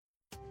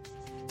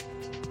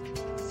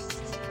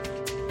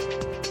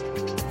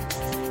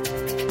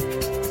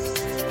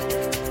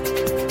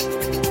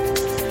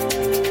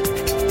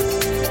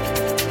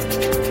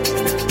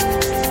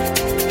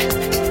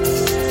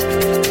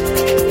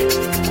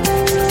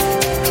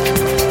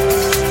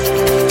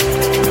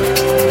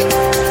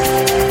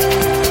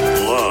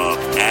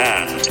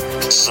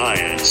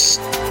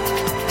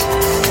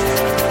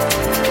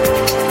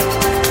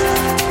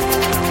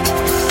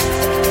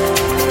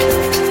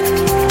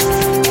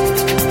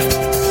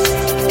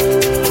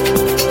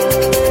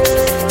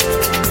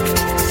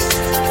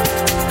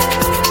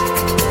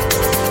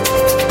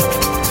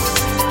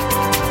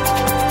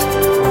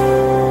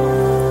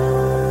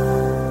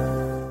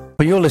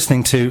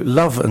listening to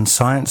Love and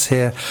Science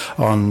here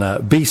on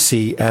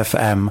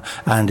BCFM,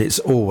 and it's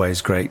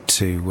always great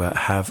to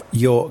have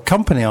your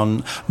company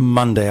on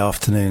Monday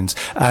afternoons.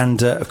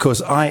 And, of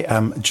course, I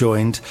am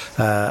joined,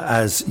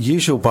 as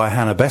usual, by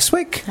Hannah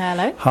Beswick.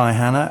 Hello. Hi,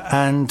 Hannah.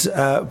 And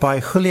by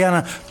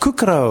Juliana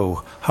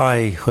Kukro.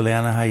 Hi,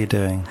 Juliana. How are you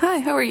doing? Hi,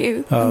 how are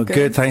you? Oh,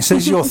 good, thanks.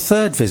 This is your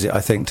third visit,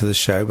 I think, to the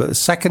show, but the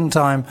second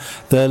time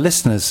the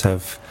listeners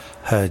have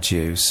heard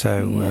you.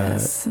 So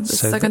yes, the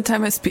second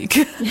time I speak.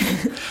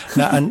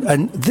 Now,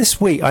 and this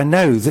week, I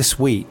know this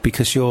week,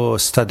 because you're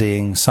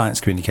studying science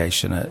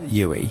communication at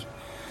UWE,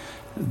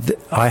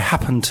 I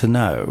happen to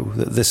know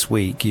that this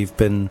week you've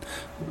been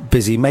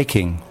busy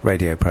making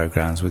radio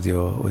programs with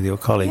your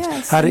colleagues.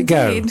 Yes, how'd it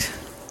go?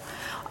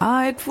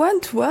 It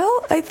went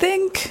well, I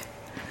think.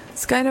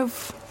 It's kind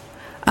of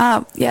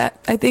I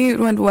think it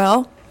went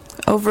well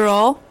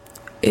overall.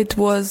 It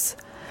was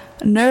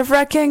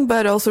nerve-wracking,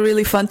 but also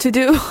really fun to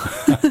do.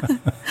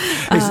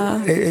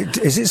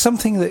 Is it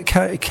something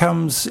that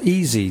comes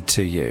easy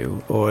to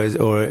you, or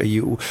were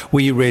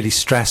you really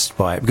stressed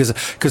by it?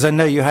 Because I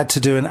know you had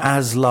to do an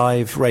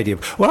live radio.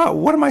 Well,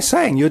 what am I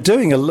saying? You're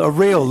doing a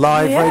real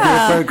live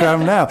radio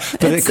program now,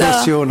 but of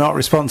course you're not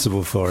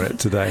responsible for it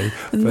today.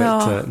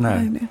 But,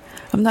 no.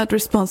 I'm not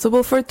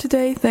responsible for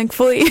today,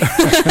 thankfully.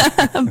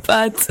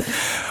 But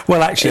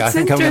well, actually, I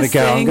think I'm going to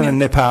go. I'm going to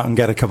nip out and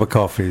get a cup of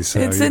coffee. So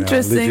it's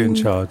interesting. I'll leave you in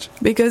charge,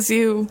 because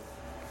you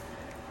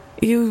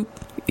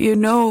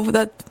know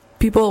that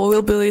people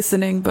will be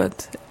listening,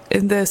 but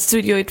in the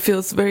studio it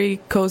feels very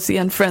cozy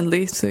and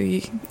friendly, so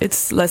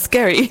it's less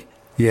scary.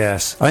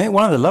 Yes, I think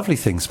one of the lovely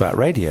things about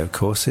radio, of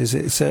course, is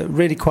it's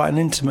really quite an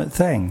intimate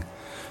thing,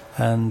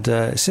 and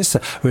it's just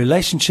a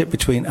relationship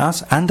between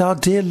us and our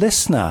dear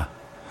listener.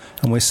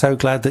 And we're so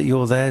glad that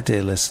you're there,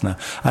 dear listener.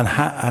 And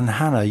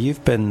Hannah,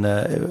 you've been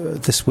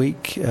this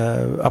week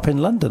up in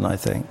London, I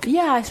think.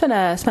 Yeah, I spent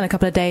a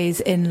couple of days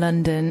in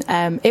London.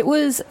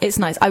 It's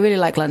nice. I really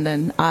like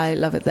London. I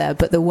love it there.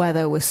 But the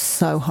weather was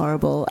so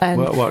horrible. And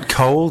what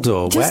cold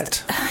or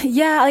wet?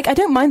 Yeah, I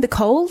don't mind the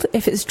cold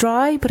if it's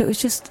dry, but it was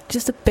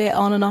just a bit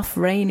on and off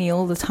rainy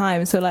all the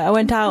time. So I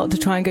went out to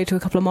try and go to a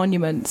couple of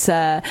monuments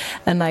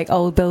and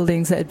old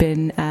buildings that had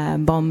been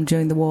bombed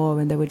during the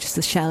war, and they were just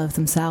a shell of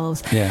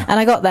themselves. Yeah. And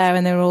I got there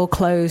and they were all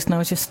closed, and I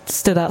was just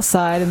stood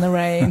outside in the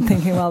rain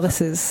thinking, well,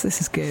 this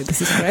is good, this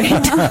is great.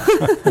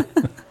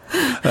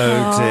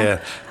 Oh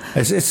dear.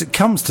 It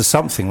comes to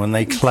something when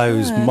they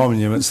close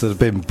monuments that have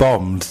been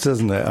bombed,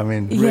 doesn't it? I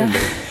mean,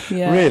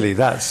 really,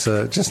 that's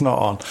just not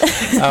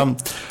on.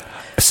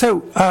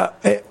 So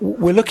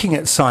we're looking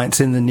at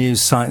science in the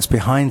news, science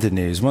behind the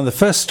news. One of the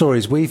first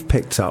stories we've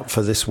picked up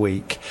for this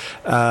week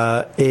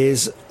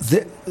is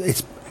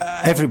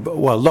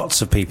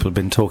lots of people have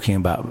been talking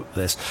about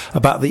this,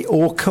 about the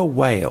orca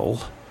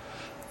whale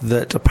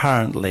that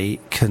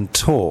apparently can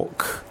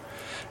talk.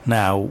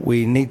 Now,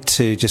 we need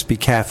to just be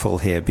careful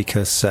here,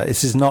 because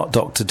this is not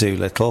Dr.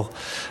 Dolittle.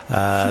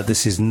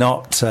 This is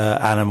not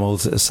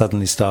animals that have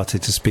suddenly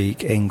started to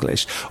speak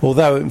English,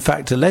 although, in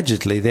fact,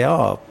 allegedly they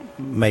are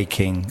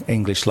making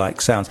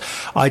English-like sounds.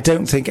 I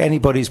don't think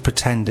anybody's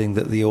pretending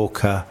that the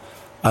orca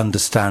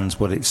understands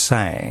what it's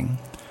saying.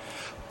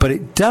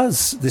 But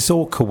this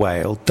orca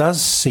whale does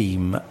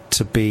seem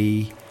to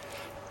be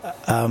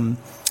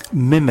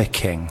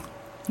mimicking.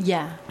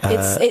 Yeah,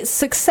 it's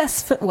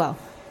successful. Well,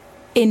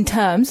 in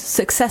terms,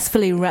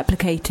 successfully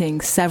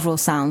replicating several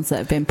sounds that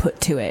have been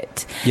put to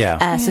it.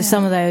 Yeah. So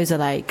some of those are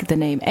like the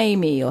name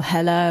Amy, or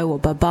hello, or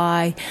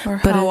bye-bye. Or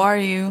how are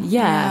you?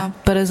 Yeah.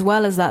 But as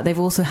well as that, they've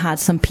also had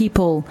some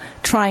people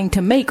trying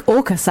to make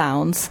orca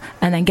sounds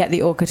and then get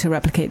the orca to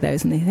replicate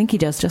those. And they think he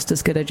does just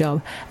as good a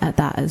job at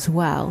that as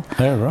well.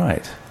 Oh,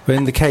 right. But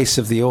in the case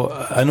of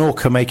an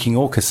orca making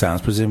orca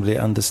sounds, presumably it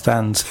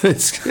understands.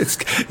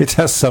 It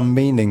has some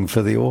meaning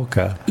for the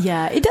orca.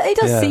 Yeah, it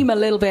does seem a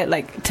little bit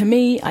like, to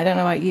me, I don't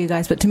know about you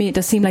guys, but to me it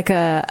does seem like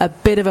a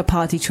bit of a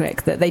party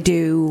trick that they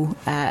do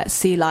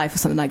Sea Life or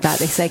something like that,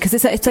 they say, because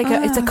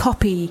it's a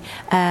copy.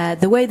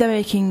 The way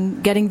they're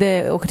getting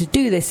the orca to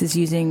do this is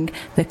using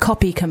the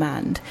copy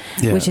command,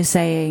 which is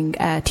saying,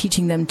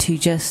 teaching them to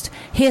just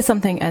hear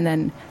something and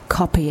then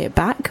copy it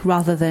back,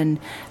 rather than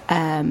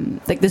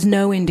there's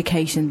no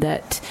indication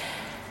that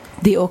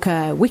the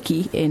Orca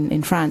Wiki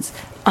in France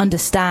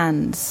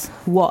understands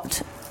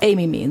what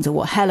Amy means, or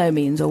what hello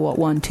means, or what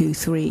 1, 2,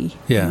 3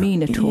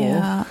 mean at all.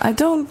 Yeah, I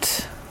don't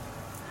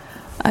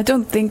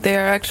think they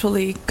are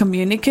actually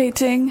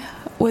communicating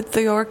with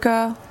the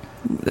orca.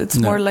 It's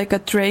more like a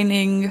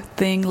training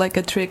thing, like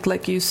a trick,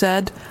 like you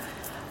said.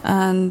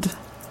 And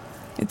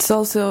it's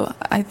also,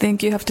 I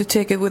think you have to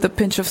take it with a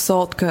pinch of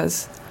salt,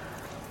 because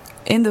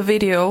in the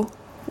video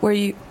where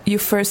you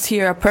first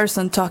hear a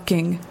person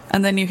talking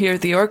and then you hear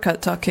the orca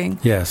talking.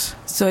 Yes.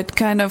 So it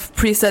kind of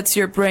presets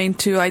your brain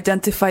to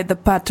identify the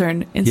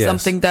pattern in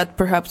something that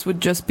perhaps would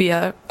just be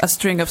a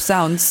string of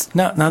sounds.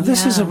 Now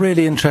this is a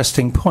really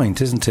interesting point,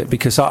 isn't it?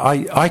 Because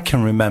I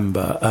can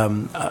remember,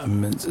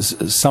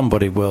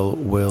 somebody will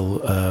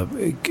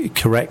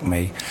correct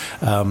me,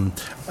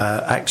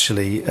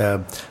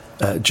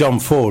 John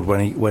Ford,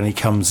 when he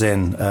comes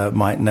in,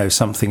 might know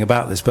something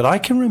about this. But I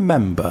can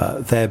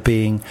remember there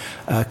being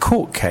a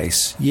court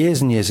case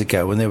years and years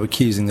ago when they were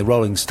accusing the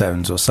Rolling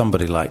Stones or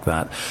somebody like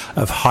that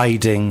of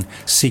hiding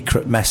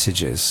secret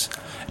messages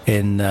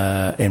in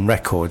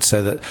records,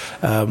 so that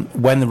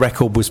when the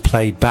record was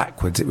played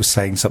backwards, it was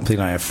saying something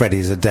like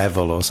 "Freddie's a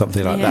devil" or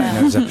something like that. And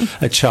there was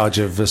a charge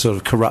of sort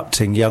of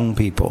corrupting young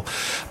people.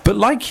 But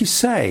like you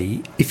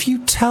say, if you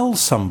tell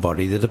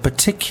somebody that a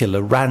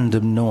particular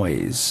random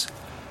noise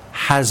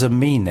has a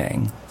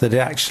meaning, that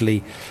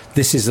actually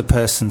this is a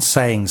person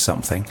saying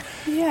something,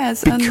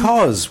 yes,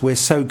 because we're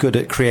so good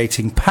at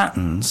creating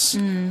patterns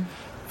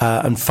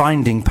and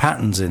finding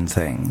patterns in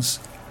things,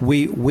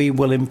 we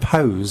will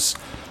impose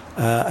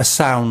a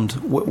sound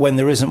when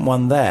there isn't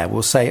one there.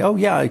 We'll say, oh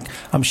yeah,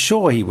 I'm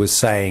sure he was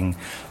saying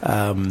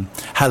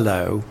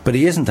hello, but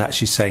he isn't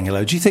actually saying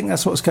hello. Do you think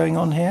that's what's going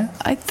on here?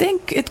 I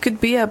think it could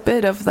be a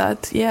bit of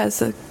that,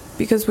 yes,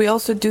 because we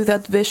also do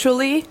that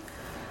visually.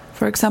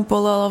 For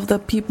example, all of the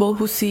people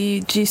who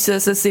see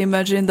Jesus'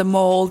 image in the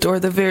mold or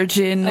the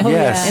Virgin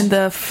in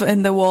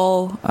the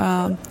wall,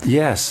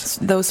 yes,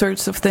 those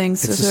sorts of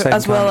things,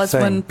 as well as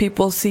when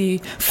people see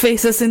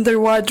faces in their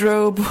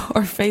wardrobe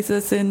or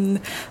faces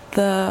in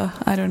the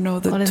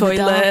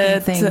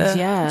toilet.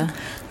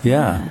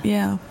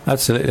 Yeah,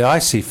 absolutely. I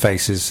see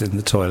faces in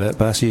the toilet,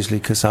 but that's usually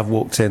because I've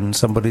walked in and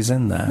somebody's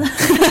in there.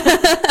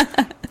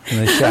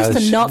 And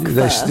they shout,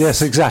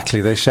 yes,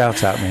 exactly. They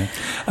shout at me.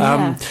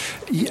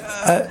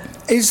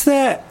 Is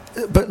there?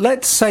 But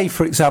let's say,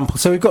 for example,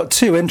 so we've got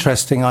two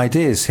interesting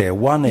ideas here.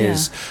 One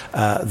is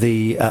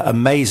the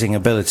amazing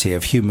ability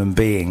of human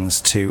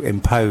beings to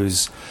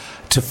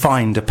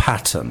find a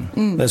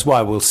pattern. That's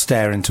why we'll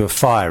stare into a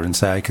fire and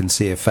say, I can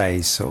see a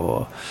face,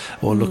 or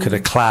look at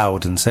a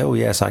cloud and say, oh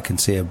yes, I can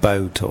see a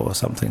boat, or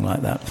something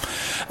like that.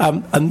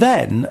 And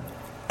then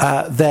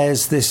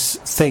there's this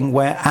thing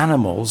where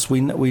animals,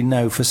 we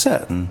know for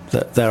certain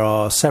that there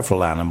are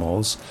several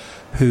animals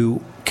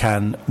who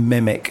can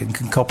mimic and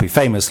can copy.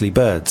 Famously,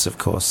 birds, of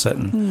course,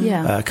 certain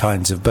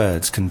kinds of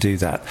birds can do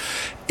that.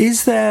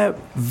 Is there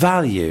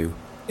value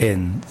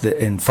in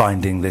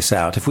finding this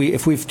out? If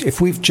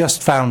we've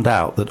just found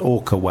out that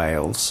orca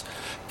whales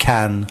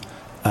can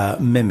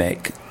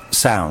mimic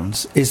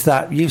sounds, is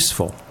that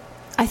useful?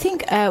 I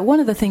think one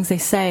of the things they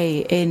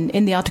say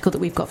in the article that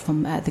we've got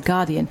from The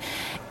Guardian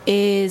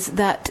is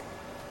that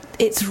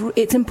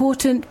it's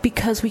important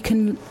because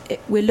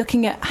we're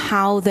looking at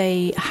how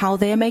they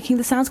are making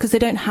the sounds, because they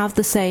don't have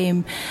the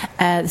same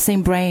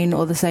brain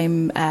or the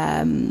same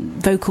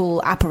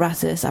vocal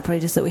apparatus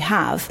that we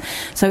have.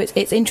 So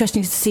it's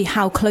interesting to see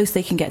how close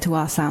they can get to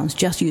our sounds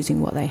just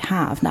using what they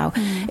have. Now,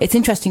 it's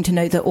interesting to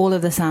note that all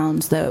of the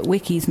sounds that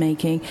Wiki's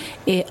making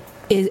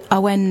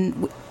are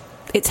when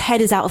its head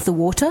is out of the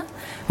water,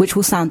 which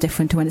will sound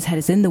different to when its head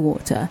is in the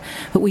water.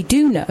 But we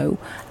do know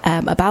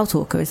about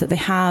orca is that they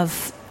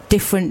have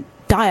different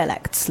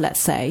dialects, let's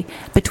say,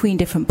 between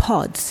different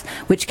pods,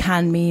 which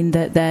can mean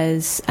that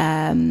there's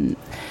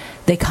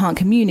they can't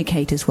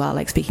communicate as well,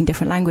 like speaking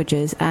different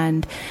languages.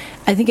 And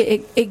I think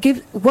it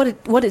gives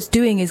what it's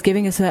doing is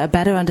giving us a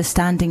better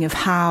understanding of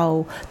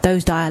how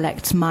those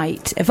dialects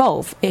might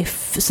evolve. If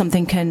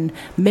something can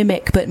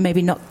mimic but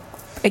maybe not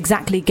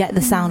exactly get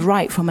the sound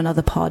right from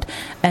another pod,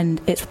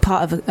 and it's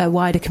part of a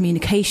wider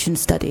communication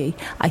study.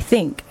 I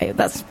think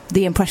that's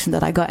the impression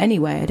that I got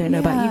anyway. I don't know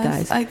about you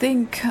guys. I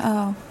think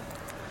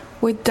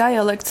with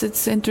dialects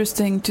it's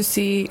interesting to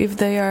see if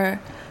they are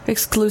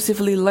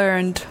exclusively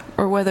learned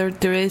or whether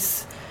there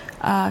is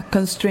a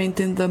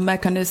constraint in the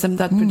mechanism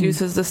that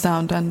produces the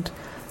sound, and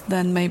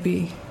then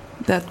maybe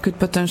that could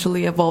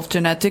potentially evolve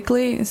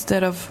genetically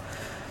instead of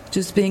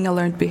just being a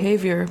learned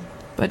behavior.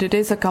 But it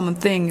is a common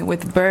thing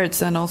with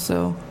birds and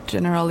also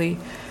generally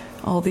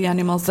all the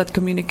animals that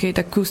communicate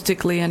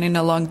acoustically and in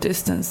a long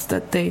distance,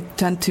 that they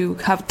tend to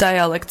have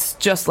dialects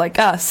just like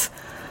us.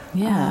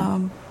 We've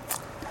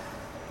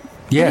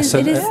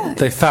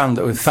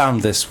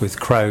found this with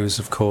crows,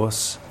 of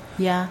course.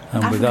 Yeah,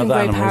 and African with other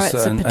grey animals,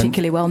 parrots are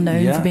particularly well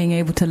known for being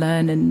able to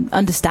learn and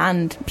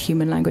understand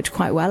human language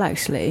quite well,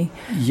 actually.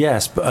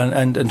 Yes, but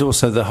and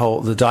also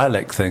the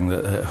dialect thing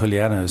that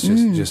Juliana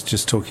was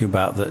just talking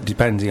about, that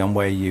depending on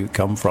where you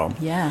come from,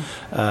 the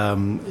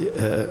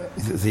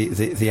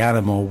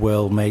animal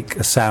will make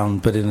a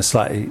sound, but in a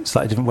slightly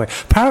different way.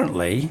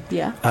 Apparently,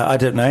 I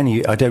don't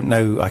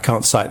know. I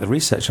can't cite the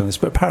research on this,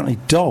 but apparently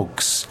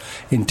dogs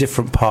in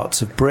different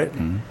parts of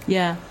Britain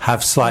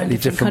have slightly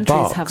different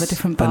barks. Have a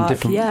different bark.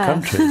 I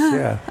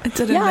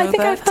think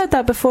I've heard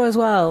that before as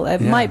well.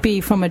 It might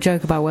be from a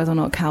joke about whether or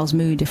not cows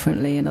moo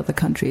differently in other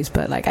countries,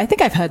 but I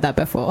think I've heard that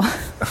before.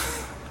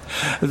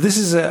 This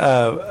is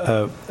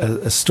a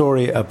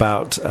story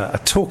about a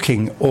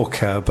talking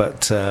orca,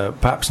 but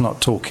perhaps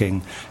not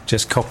talking,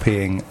 just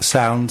copying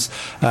sounds.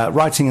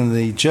 Writing in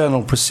the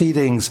journal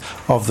Proceedings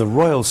of the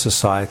Royal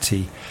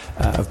Society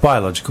of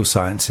Biological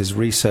Sciences,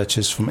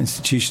 researchers from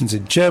institutions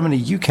in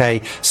Germany,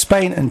 UK,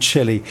 Spain and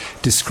Chile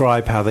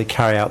describe how they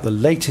carry out the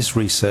latest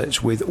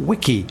research with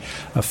Wiki,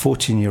 a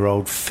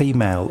 14-year-old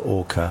female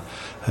orca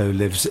who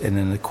lives in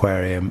an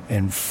aquarium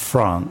in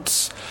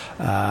France.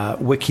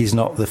 Wiki's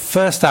not the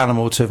first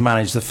animal to have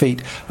managed the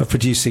feat of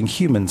producing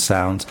human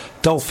sounds.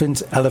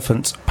 Dolphins,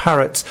 elephants,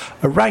 parrots,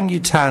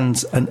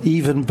 orangutans and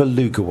even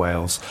beluga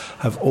whales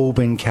have all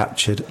been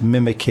captured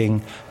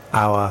mimicking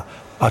our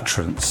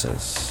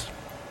utterances.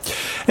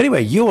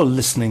 Anyway, you're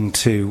listening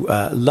to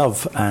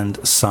Love and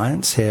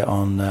Science here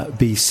on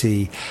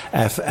BC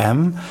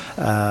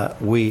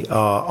FM. We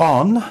are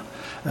on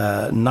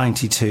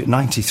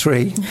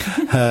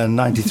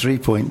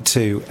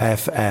 93.2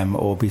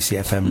 FM or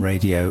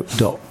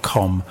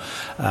bcfmradio.com.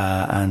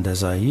 And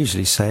as I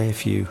usually say,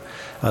 if you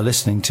are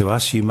listening to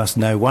us, you must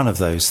know one of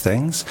those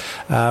things.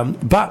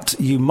 But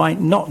you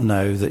might not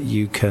know that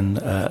you can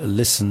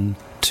listen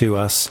to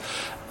us.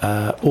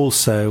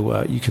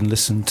 Also, you can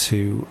listen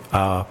to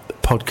our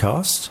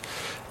podcast,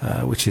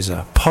 which is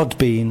a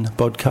Podbean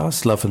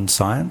podcast, Love and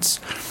Science,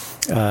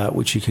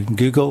 which you can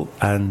Google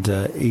and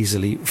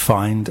easily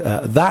find.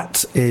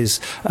 That is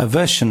a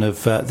version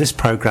of this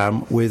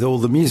program with all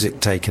the music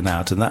taken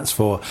out, and that's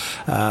for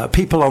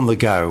people on the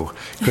go,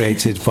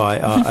 created by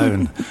our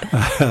own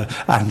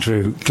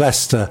Andrew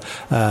Glester.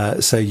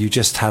 So you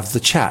just have the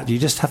chat, you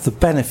just have the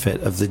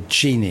benefit of the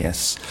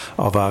genius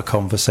of our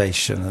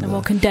conversation and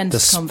more condensed the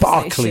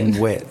sparkling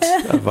wit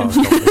of our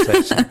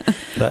conversation.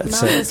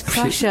 There's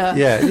pressure.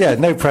 Yeah,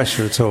 no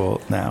pressure at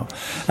all now.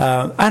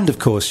 And of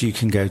course, you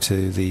can go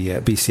to the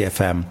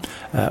BCFM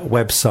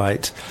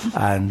website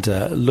and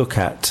look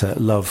at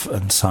Love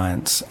and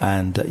Science,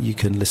 and you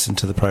can listen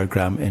to the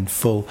programme in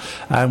full.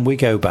 And we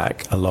go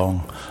back a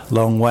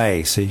long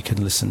way, so you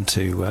can listen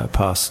to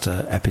past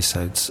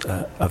episodes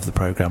of the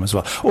programme as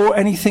well, or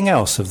anything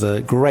else of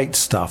the great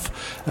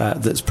stuff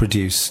that's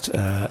produced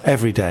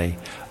every day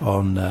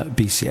on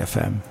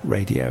BCFM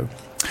radio.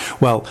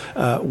 Well,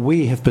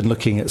 we have been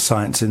looking at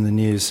science in the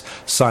news,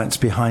 science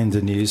behind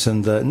the news,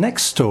 and the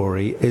next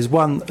story is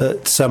one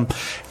that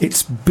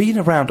it's been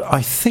around,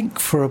 I think,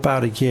 for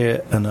about a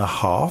year and a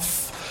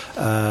half.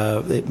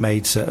 It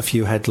made a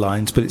few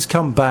headlines, but it's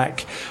come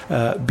back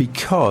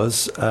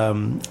because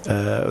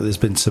there's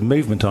been some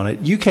movement on it.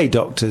 UK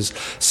doctors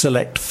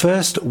select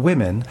first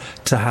women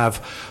to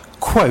have,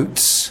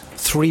 quotes,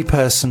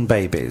 3-person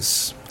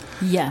babies.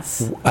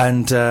 Yes.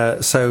 And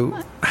so,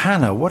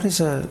 Hannah, what is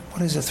a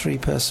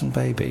 3-person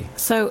baby?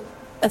 So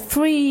a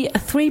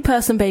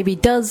three-person baby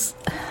does.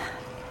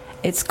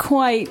 It's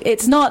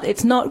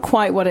not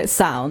quite what it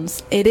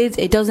sounds.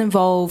 It does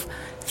involve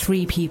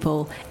 3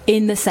 people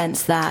in the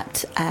sense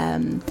that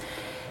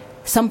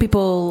some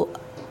people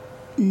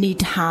need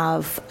to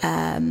have.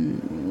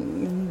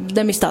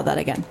 Let me start that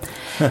again.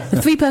 The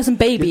 3-person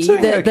baby,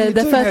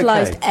 the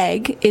fertilized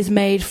egg is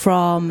made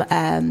from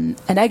an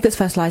egg that's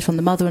fertilized from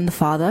the mother and the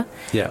father.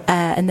 Yeah.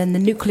 And then the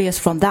nucleus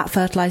from that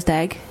fertilized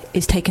egg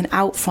is taken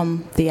out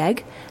from the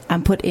egg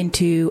and put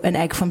into an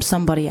egg from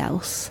somebody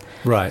else.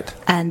 Right.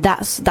 And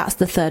that's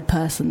the third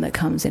person that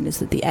comes in, is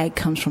that the egg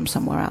comes from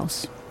somewhere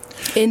else.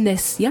 In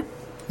this, yeah.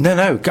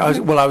 No.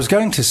 Well, I was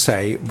going to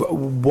say,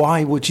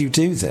 why would you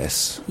do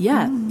this?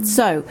 Yeah.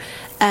 So,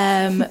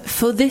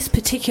 for this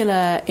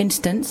particular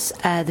instance,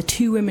 the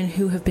 2 women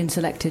who have been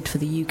selected for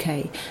the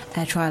UK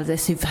trial of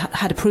this, who've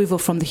had approval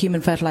from the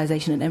Human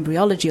Fertilisation and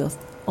Embryology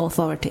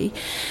Authority,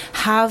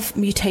 have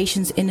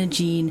mutations in a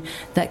gene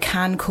that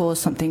can cause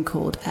something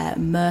called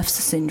Murph's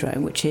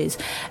syndrome, which is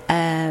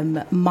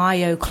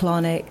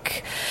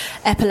myoclonic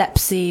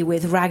epilepsy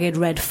with ragged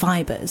red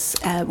fibers,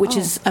 which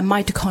is a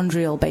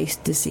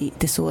mitochondrial-based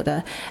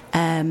disorder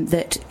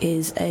that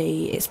is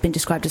it's been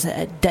described as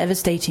a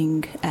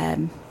devastating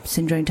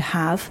syndrome to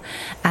have,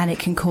 and it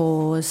can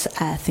cause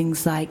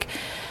things like.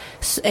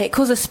 It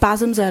causes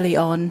spasms early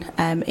on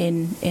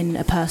in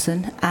a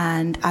person,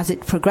 and as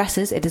it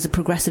progresses, it is a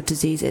progressive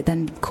disease. It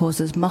then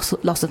causes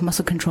loss of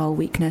muscle control,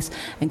 weakness,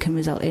 and can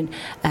result in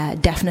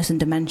deafness and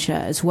dementia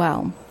as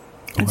well.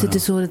 It's a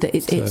disorder that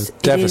it's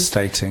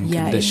devastating.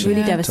 It's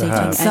really devastating.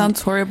 It sounds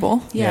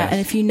horrible. Yeah, yes.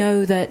 And if you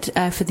know that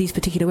for these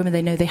particular women,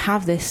 they know they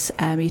have this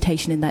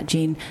mutation in that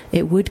gene,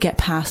 it would get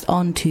passed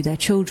on to their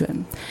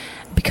children.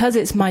 Because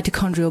it's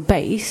mitochondrial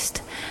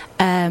based,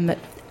 and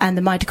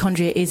the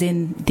mitochondria is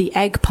in the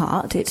egg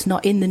part, it's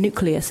not in the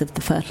nucleus of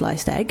the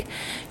fertilized egg,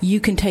 you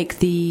can take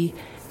the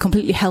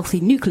completely healthy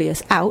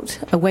nucleus out,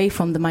 away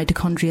from the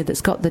mitochondria that's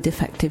got the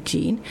defective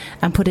gene,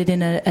 and put it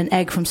in an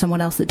egg from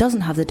someone else that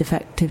doesn't have the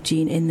defective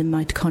gene in the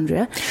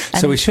mitochondria.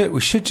 And so we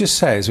should just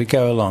say, as we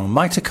go along,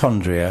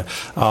 mitochondria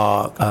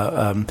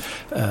are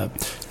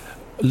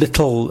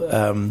little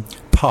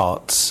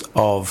parts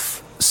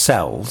of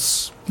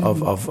cells,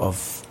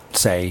 of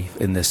say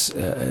in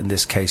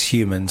this case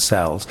human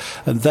cells,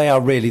 and they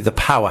are really the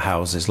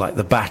powerhouses, like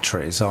the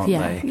batteries, aren't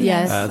they?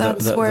 Yes,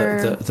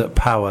 that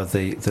power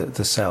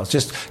the cells.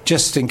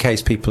 Just in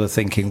case people are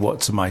thinking,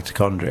 what's a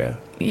mitochondria?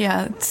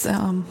 Yeah, it's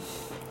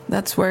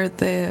that's where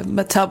the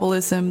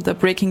metabolism, the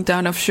breaking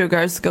down of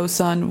sugars, goes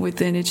on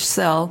within each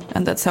cell,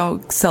 and that's how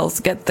cells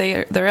get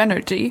their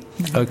energy.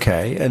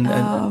 Okay, and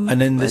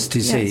in this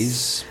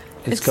disease,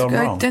 it's gone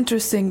wrong. quite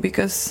interesting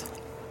because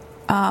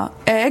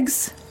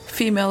eggs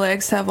female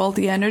eggs have all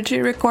the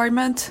energy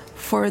requirement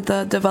for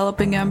the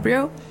developing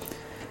embryo.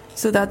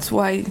 So that's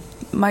why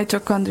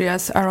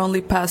mitochondria are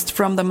only passed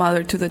from the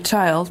mother to the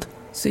child.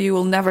 So you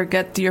will never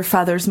get your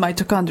father's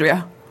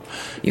mitochondria.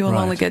 You will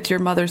only get your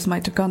mother's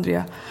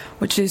mitochondria,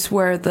 which is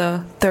where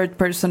the third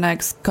person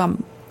eggs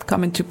come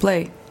into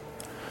play.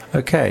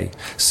 Okay.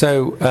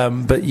 So,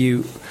 but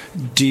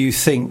do you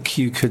think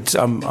you could?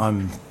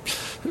 I'm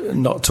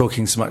not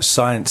talking so much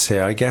science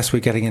here. I guess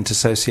we're getting into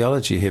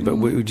sociology here. But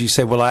would you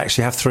say, well, I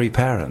actually have three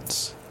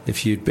parents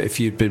if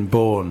you'd been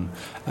born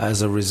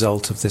as a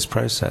result of this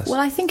process? Well,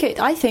 I think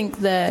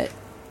that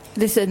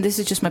this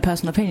is just my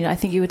personal opinion. I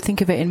think you would think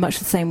of it in much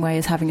the same way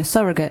as having a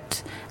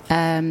surrogate.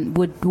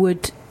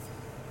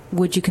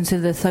 Would you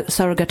consider the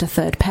surrogate a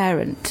third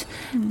parent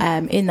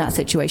in that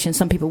situation?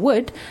 Some people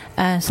would,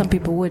 some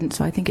people wouldn't.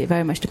 So I think it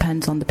very much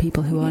depends on the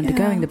people who are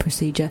undergoing the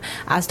procedure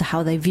as to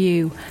how they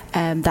view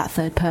that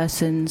third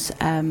person's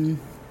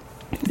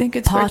I think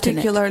it's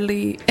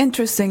particularly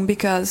interesting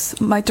because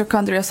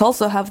mitochondria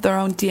also have their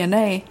own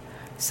DNA.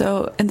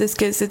 So in this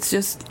case, it's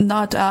just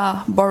not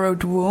a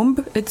borrowed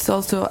womb. It's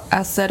also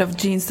a set of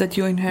genes that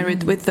you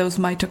inherit with those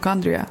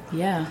mitochondria.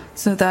 Yeah.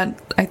 So that,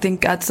 I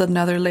think, adds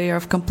another layer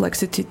of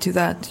complexity to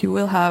that. You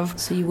will have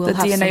the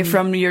DNA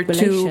from your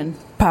two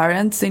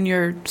parents in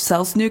your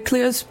cell's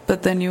nucleus,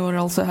 but then you will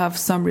also have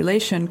some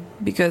relation,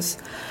 because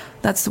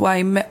that's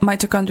why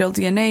mitochondrial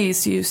DNA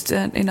is used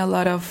in a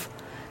lot of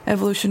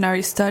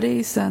evolutionary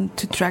studies and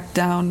to track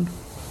down,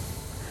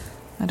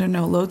 I don't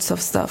know, loads of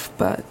stuff,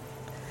 but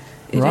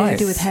it has to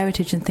do with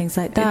heritage and things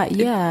like that.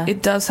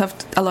 It does have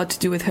a lot to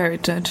do with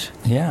heritage.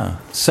 Yeah.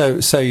 So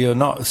you're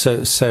not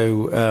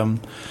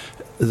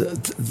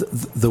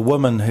the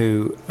woman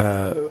who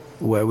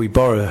where we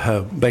borrow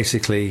her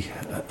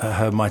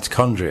her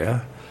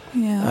mitochondria.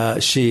 Yeah.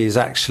 She is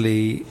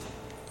actually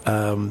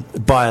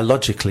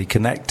biologically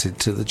connected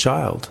to the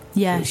child.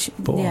 Yeah.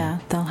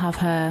 They'll have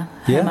her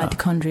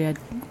mitochondrial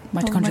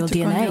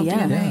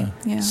DNA.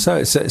 Yeah. So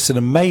it's an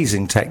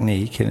amazing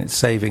technique, and it's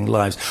saving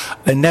lives.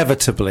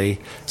 Inevitably,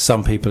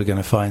 some people are going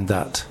to find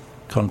that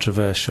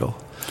controversial,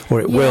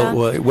 or it will.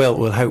 Well, it will.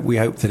 We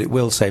hope that it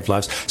will save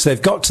lives. So they've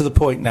got to the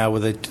point now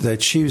where they're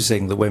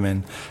choosing the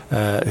women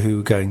who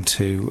are going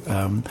to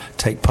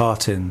take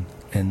part in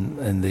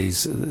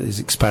these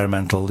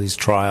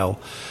trials,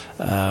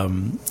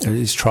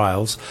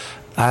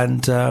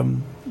 and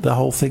the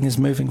whole thing is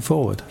moving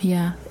forward.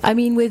 Yeah, I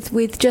mean, with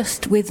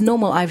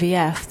normal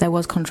IVF, there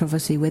was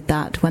controversy with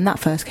that when that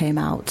first came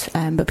out,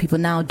 but people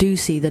now do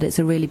see that it's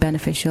a really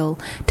beneficial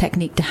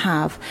technique to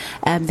have.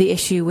 The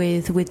issue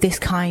with this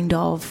kind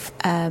of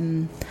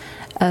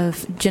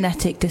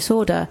genetic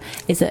disorder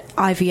is that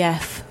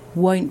IVF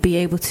won't be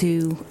able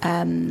to.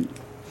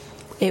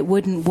 It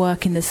wouldn't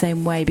work in the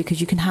same way, because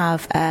you can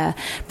have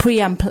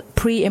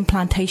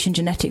pre-implantation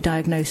genetic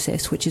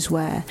diagnosis, which is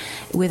where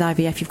with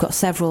IVF you've got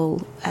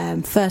several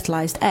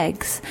fertilized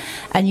eggs,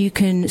 and you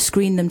can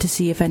screen them to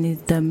see if any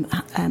of them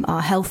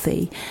are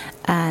healthy,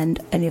 and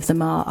any of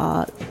them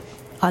are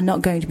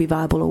not going to be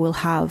viable or will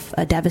have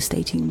a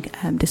devastating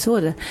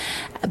disorder.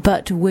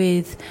 But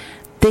with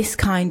this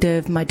kind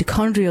of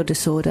mitochondrial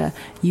disorder,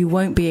 you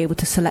won't be able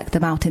to select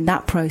them out in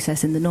that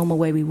process in the normal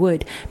way we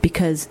would,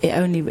 because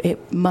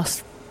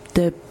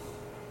the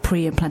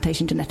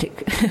pre-implantation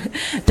genetic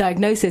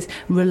diagnosis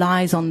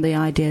relies on the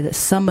idea that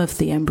some of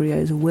the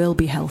embryos will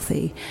be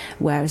healthy,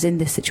 whereas in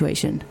this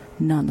situation,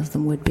 none of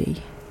them would be.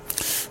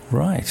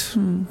 Right.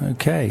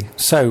 Okay.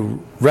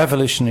 So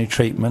revolutionary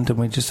treatment, and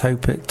we just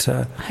hope it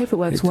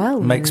works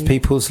well. Makes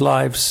people's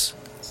lives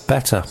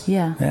better.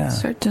 Yeah.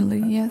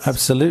 Certainly, yes.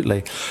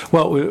 Absolutely.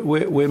 Well,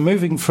 we're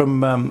moving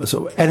from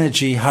sort of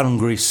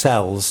energy-hungry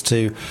cells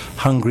to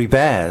hungry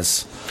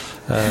bears.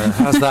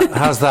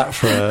 How's that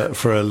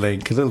for a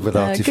link? A little bit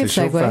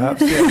artificial,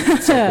 perhaps. Yeah, good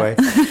segue.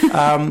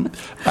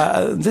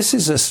 This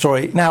is a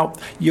story. Now,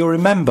 you'll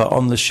remember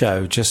on the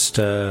show just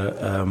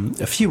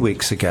a few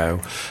weeks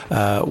ago,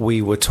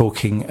 we were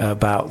talking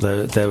about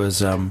there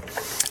was a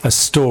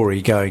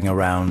story going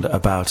around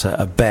about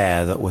a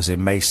bear that was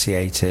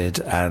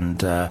emaciated,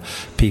 and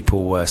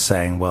people were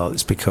saying, well,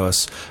 it's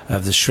because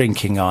of the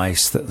shrinking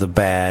ice that the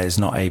bear is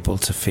not able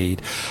to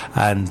feed,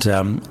 and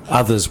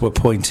others were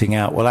pointing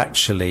out, well,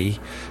 actually,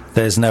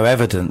 there's no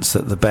evidence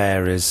that the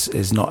bear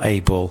is not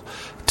able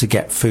to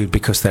get food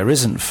because there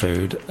isn't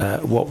food.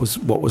 What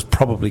was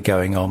probably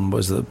going on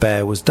was that the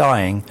bear was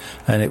dying,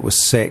 and it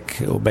was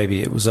sick, or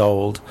maybe it was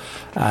old,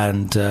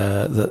 and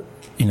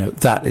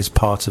that is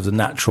part of the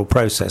natural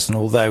process. And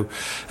although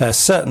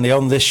certainly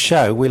on this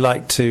show we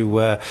like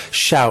to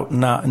shout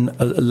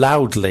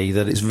loudly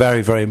that it's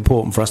very, very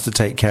important for us to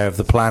take care of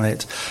the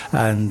planet,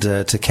 and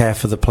to care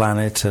for the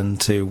planet,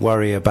 and to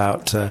worry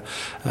about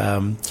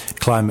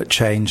climate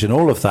change and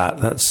all of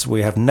that,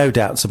 we have no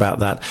doubts about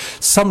that.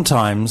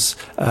 Sometimes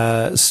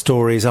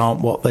stories aren't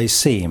what they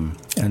seem.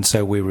 And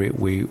so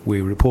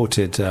we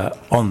reported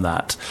on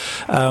that.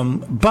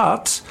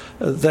 But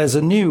there's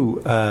a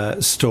new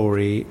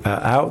story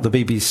out. The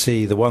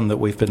BBC, the one that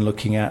we've been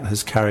looking at,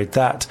 has carried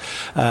that.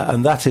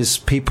 And that is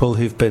people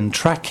who've been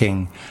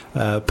tracking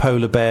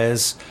polar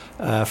bears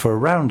for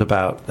around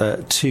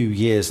about 2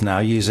 years now,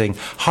 using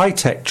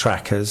high-tech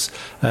trackers,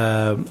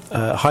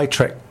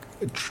 high-tech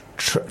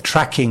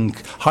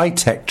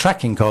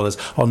tracking collars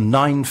on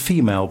 9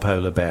 female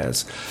polar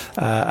bears,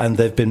 and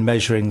they've been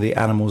measuring the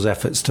animals'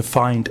 efforts to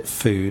find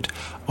food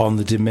on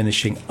the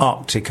diminishing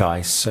Arctic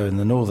ice, so in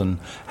the northern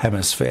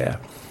hemisphere.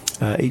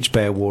 Each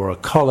bear wore a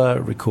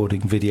collar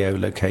recording video,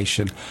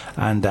 location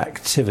and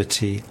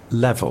activity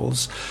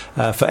levels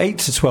for 8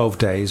 to 12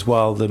 days,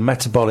 while the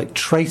metabolic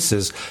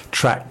tracers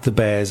tracked the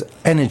bear's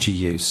energy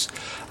use.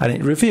 And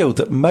it revealed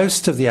that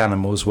most of the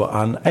animals were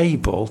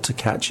unable to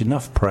catch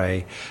enough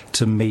prey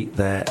to meet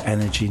their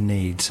energy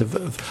needs.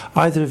 Have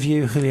either of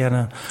you,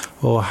 Juliana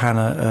or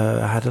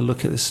Hannah, had a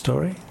look at this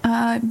story?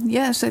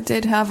 Yes, I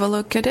did have a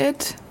look at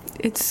it.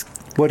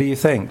 What do you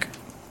think?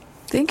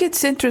 I think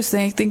it's interesting.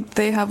 I think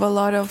they have a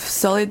lot of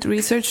solid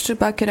research to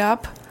back it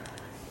up.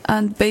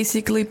 And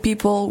basically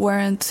people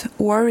weren't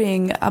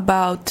worrying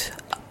about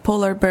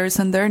polar bears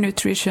and their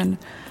nutrition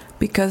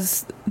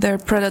because their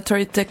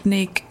predatory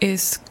technique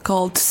is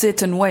called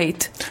sit and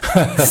wait.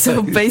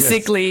 So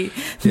basically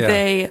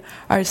they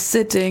are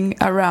sitting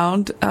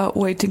around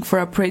waiting for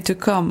a prey to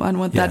come. And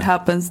when that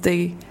happens,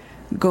 they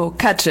go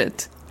catch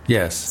it.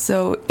 Yes.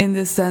 So in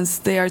this sense,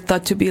 they are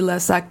thought to be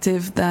less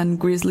active than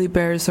grizzly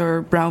bears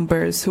or brown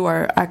bears, who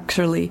are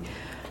actually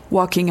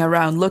walking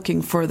around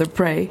looking for the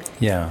prey.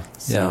 Yeah.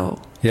 So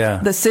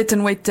the sit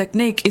and wait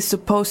technique is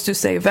supposed to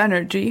save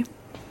energy.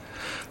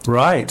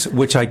 Right,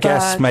 which I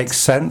guess makes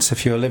sense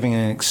if you're living in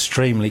an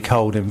extremely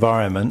cold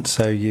environment.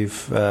 So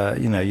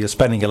you're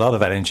spending a lot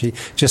of energy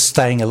just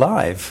staying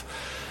alive.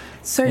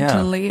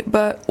 Certainly,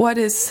 but what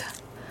this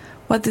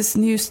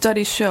new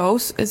study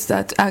shows is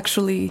that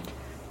actually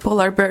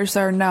polar bears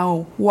are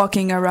now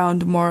walking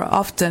around more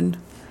often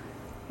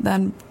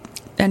than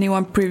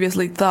anyone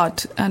previously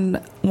thought.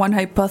 And one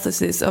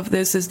hypothesis of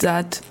this is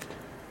that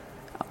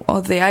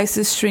the ice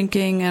is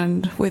shrinking,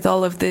 and with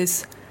all of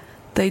this,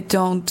 the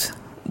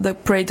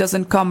prey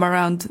doesn't come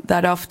around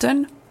that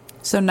often.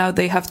 So now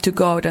they have to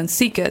go out and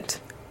seek it.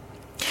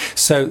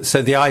 So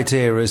the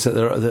idea is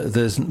that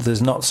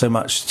there's not so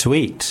much to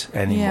eat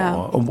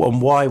anymore. Yeah.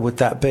 And why would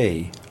that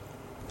be?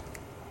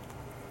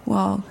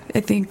 Well,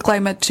 I think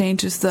climate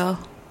change is the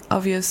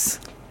obvious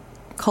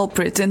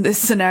culprit in this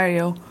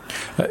scenario.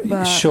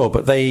 Sure,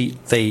 but they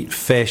eat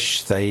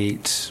fish, they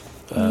eat...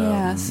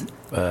 yes.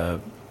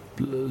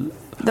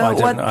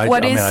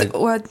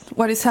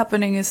 What is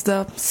happening is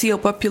the seal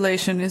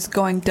population is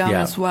going down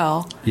as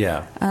well.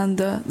 Yeah. And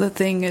the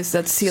thing is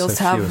that seals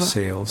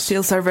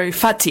seals are very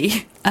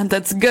fatty, and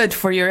that's good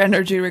for your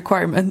energy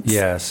requirements.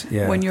 Yes,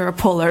 yeah. When you're a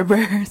polar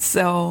bear,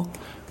 so...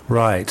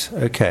 Right.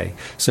 Okay.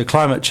 So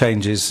climate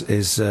change is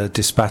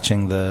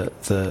dispatching the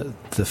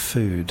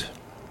food.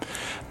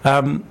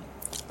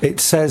 It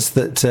says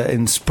that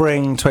in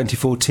spring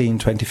 2014,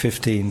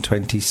 2015,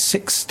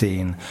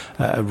 2016,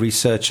 a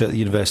researcher at the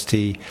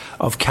University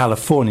of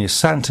California,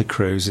 Santa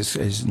Cruz,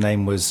 his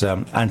name was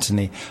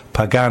Anthony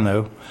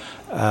Pagano,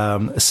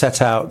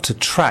 set out to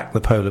track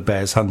the polar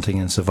bears' hunting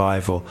and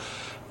survival.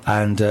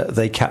 And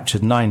they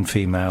captured 9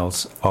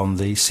 females on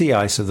the sea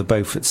ice of the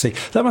Beaufort Sea.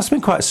 That must have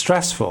been quite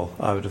stressful,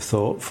 I would have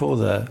thought, for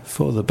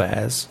the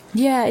bears.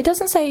 Yeah, it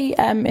doesn't say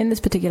in this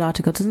particular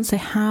article. It doesn't say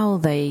how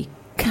they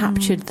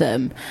captured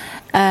them,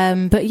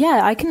 but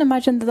yeah, I can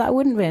imagine that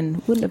wouldn't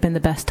have been the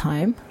best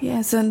time.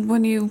 Yes, and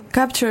when you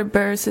capture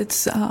bears,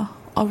 it's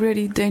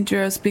already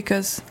dangerous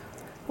because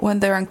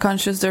when they're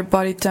unconscious, their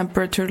body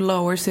temperature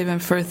lowers even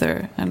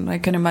further, and I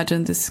can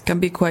imagine this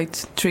can be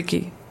quite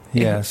tricky.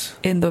 Yes,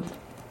 in the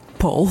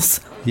poles.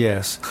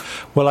 Yes.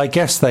 Well, I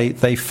guess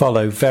they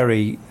follow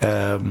very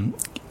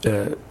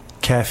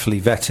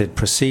carefully vetted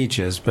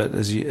procedures, but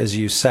as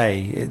you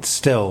say, it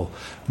still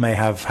may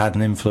have had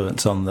an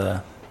influence on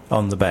the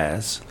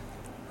bears.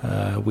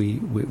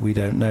 We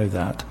don't know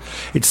that.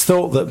 It's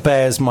thought that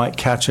bears might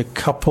catch a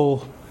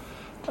couple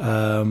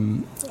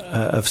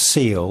of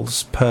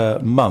seals per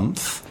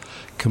month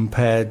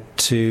compared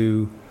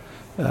to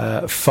in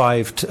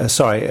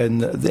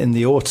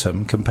the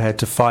autumn compared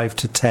to 5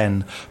 to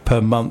 10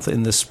 per month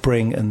in the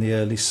spring and the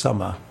early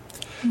summer.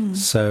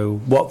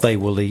 So what they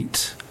will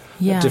eat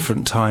at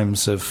different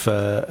times of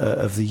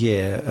the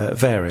year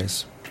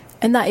varies.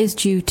 And that is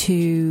due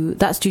to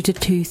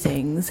 2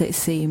 things, it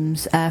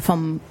seems,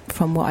 from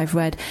what I've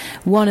read.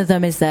 One of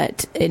them is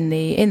that in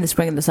the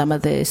spring and the summer,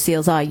 the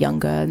seals are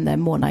younger and they're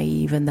more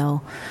naive, and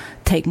they'll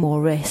take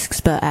more risks,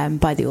 but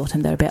by the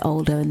autumn they're a bit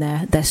older and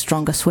they're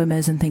stronger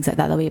swimmers and things like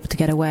that. They'll be able to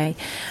get away.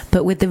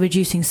 But with the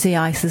reducing sea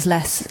ice, there's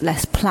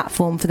less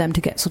platform for them to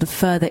get sort of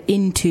further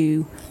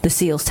into the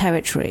seals'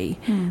 territory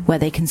where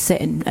they can sit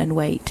and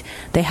wait.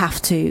 They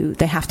have to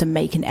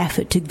make an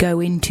effort to go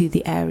into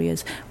the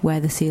areas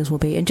where the seals will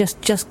be, and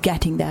just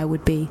getting there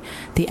would be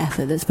the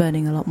effort that's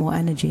burning a lot more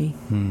energy.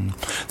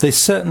 They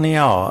certainly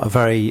are a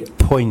very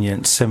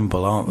poignant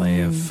symbol, aren't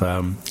they, of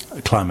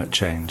climate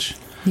change?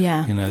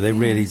 Yeah, they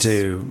really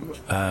do.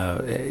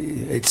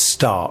 It's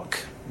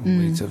stark.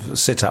 We sort of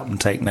sit up and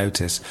take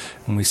notice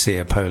when we see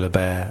a polar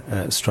bear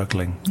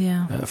struggling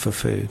for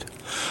food.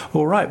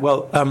 All right,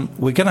 well,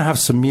 we're going to have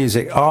some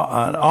music.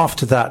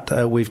 After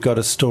that, we've got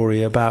a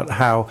story about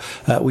how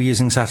we're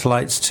using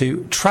satellites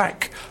to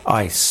track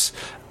ice.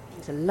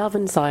 Love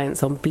and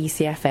Science on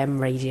BCFM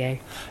radio.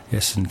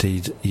 Yes,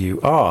 indeed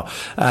you are.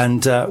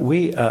 And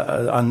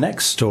our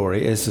next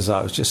story is, as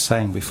I was just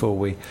saying before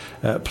we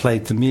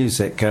played the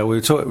music, we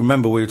were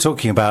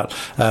talking about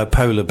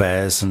polar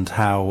bears and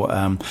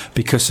how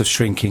because of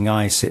shrinking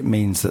ice it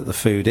means that the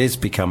food is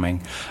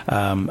becoming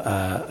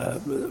rarer,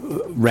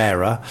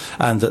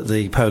 and that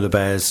the polar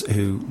bears,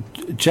 who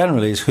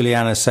generally, as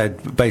Juliana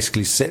said,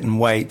 basically sit and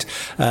wait,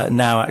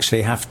 now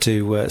actually have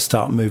to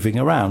start moving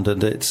around,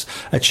 and it's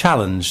a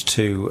challenge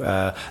to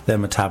their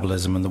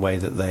metabolism and the way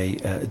that they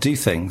do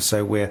things.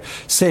 So we're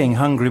seeing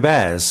hungry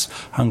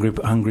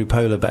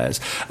polar bears.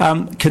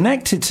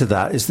 Connected to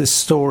that is this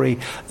story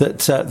that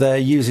they're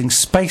using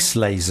space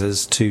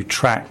lasers to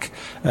track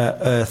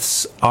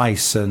Earth's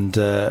ice, and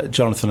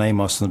Jonathan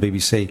Amos on the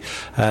BBC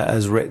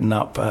has written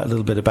up a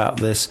little bit about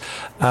this.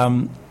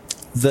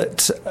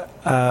 That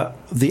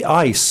the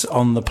ice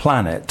on the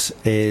planet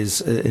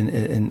is,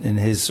 in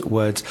his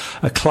words,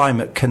 a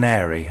climate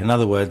canary. In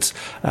other words,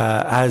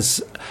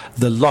 as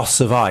the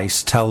loss of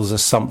ice tells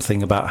us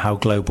something about how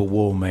global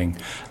warming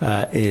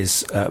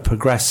is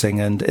progressing.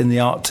 And in the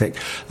Arctic,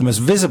 the most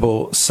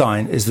visible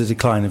sign is the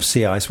decline of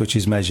sea ice, which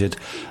is measured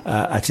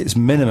at its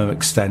minimum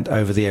extent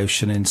over the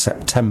ocean in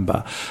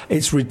September.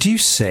 It's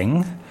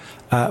reducing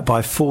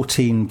by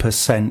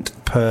 14%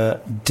 per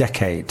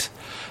decade.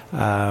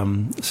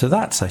 So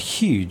that's a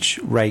huge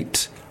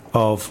rate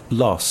of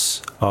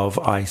loss of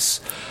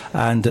ice.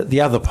 And at the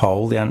other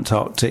pole, the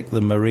Antarctic,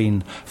 the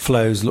marine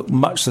flows look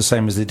much the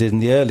same as they did in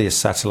the earliest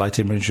satellite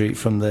imagery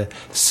from the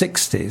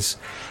 60s.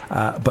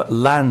 But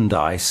land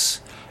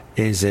ice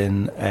is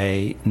in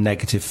a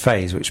negative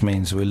phase, which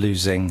means we're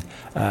losing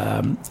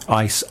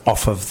ice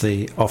off of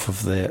the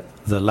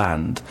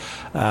land,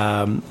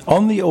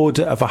 on the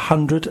order of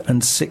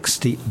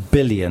 160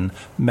 billion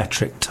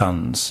metric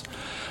tons.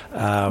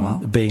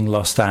 Being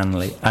lost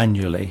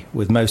annually,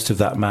 with most of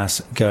that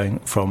mass going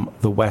from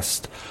the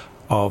west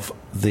of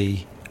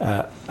the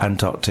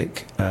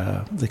Antarctic,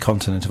 the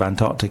continent of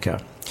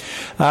Antarctica.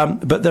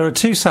 But there are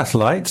two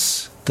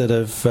satellites that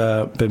have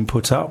been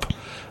put up,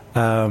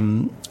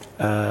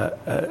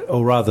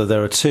 or rather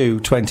there are two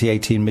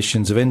 2018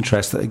 missions of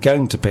interest that are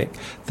going to pick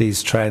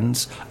these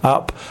trends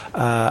up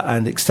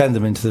and extend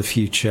them into the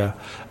future.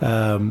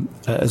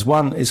 As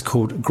one is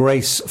called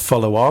Grace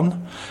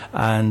Follow-On,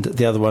 and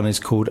the other one is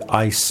called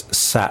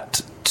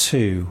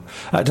IceSat-2.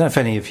 I don't know if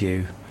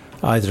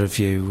either of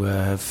you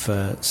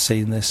have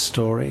seen this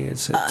story.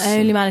 I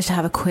only managed to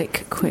have a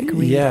quick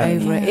read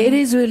over it. It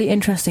is really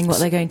interesting what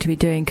they're going to be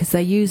doing, because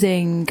they're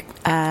using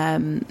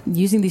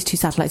these two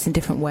satellites in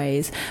different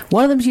ways.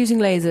 One of them's using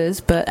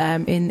lasers, but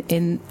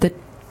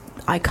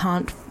I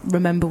can't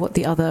remember what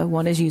the other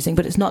one is using,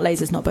 but it's not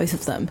lasers, not both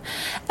of them.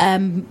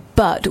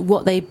 But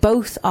what they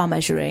both are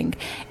measuring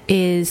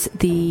is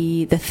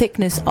the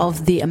thickness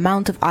of the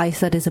amount of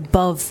ice that is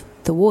above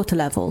the water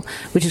level,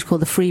 which is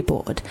called the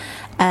freeboard.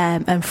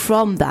 And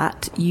from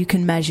that, you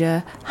can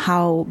measure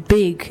how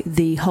big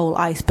the whole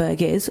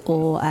iceberg is,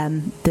 or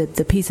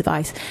the piece of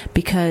ice,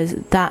 because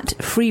that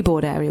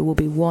freeboard area will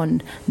be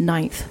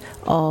 1/9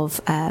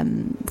 of,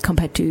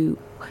 compared to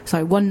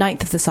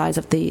 1/9 of the size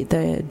of the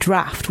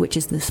draft, which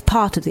is this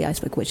part of the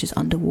iceberg which is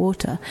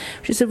underwater,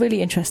 which is a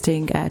really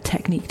interesting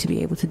technique to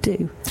be able to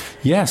do.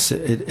 Yes,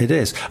 it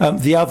is.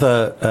 The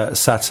other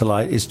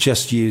satellite is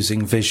just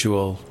using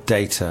visual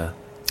data,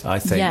 I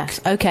think.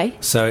 Yes, okay.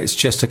 So it's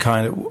just a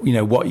kind of,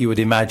 what you would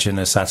imagine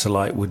a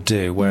satellite would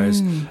do,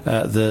 whereas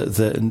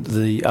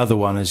the other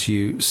one, as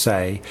you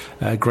say,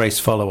 Grace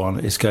Follow-On,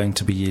 is going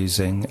to be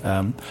using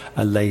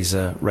a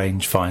laser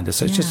rangefinder.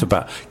 So it's just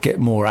about get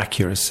more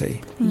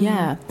accuracy.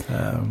 Yeah.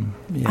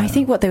 I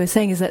think what they were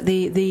saying is that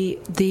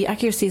the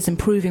accuracy is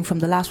improving from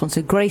the last one.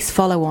 So Grace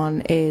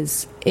Follow-On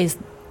is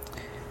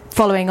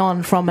following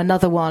on from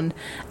another one,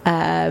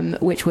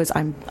 which was,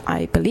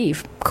 I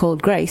believe,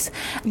 called Grace.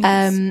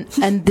 Yes.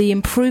 And the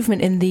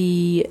improvement in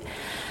the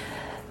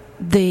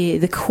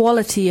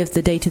quality of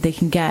the data they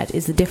can get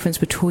is the difference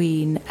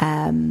between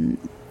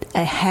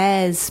a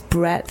hair's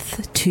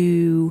breadth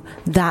to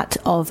that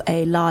of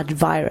a large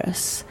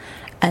virus.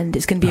 And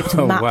it's going to be able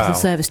to map the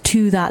service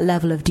to that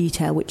level of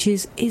detail, which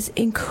is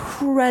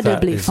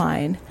incredibly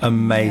fine.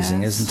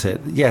 Amazing, isn't it?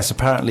 Yes,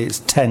 apparently it's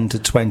 10 to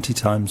 20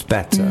 times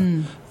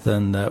better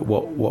than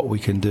what we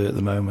can do at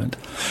the moment.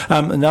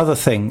 Another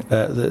thing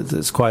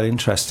that's quite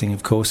interesting,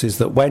 of course, is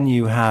that when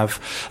you have,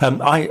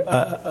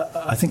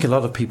 I think a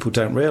lot of people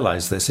don't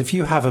realise this. If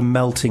you have a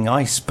melting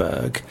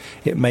iceberg,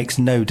 it makes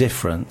no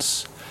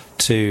difference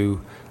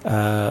to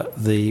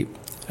the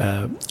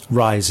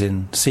rise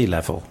in sea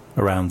level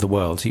around the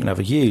world. You can have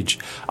a huge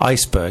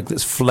iceberg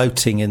that's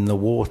floating in the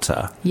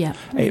water. Yeah,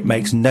 it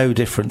makes no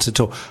difference at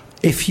all.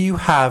 If you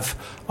have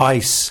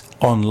ice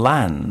on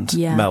land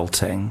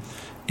melting,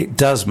 it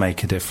does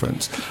make a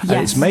difference. Yes,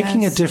 and it's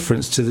making a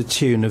difference to the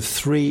tune of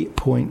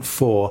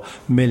 3.4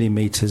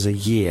 millimetres a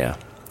year.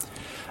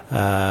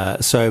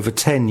 So over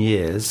 10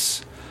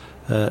 years,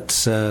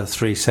 it's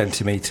 3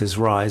 centimetres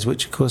rise,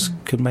 which of course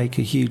could make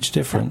a huge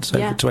difference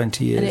over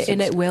 20 years.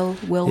 And it will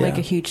make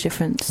a huge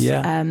difference.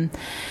 Yeah.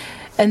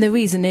 And the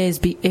reason is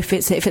if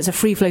it's a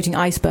free-floating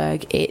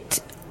iceberg, it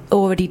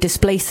already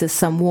displaces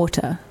some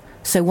water.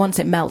 So once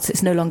it melts,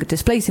 it's no longer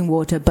displacing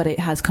water, but it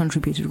has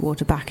contributed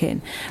water back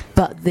in.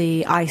 But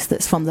the ice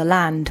that's from the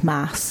land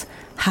mass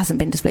hasn't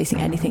been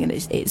displacing anything, and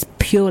it's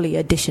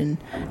purely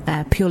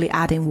purely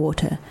adding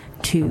water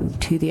to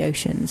the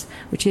oceans,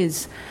 which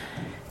is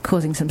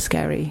causing some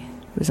scary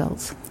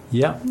results.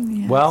 Yeah.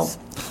 Yes. Well,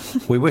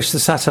 we wish the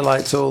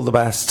satellites all the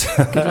best.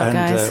 Good luck, and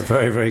guys.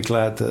 Very, very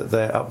glad that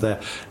they're up there.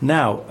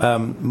 Now,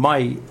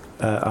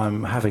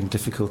 I'm having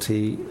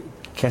difficulty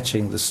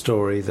catching the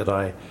story that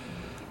I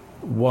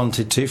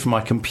wanted to from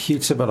my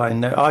computer, but I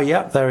know. Oh,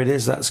 yeah, there it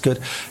is. That's good.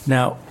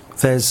 Now,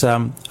 there's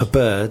a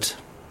bird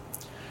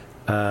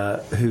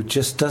who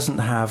just hasn't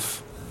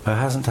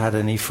had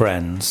any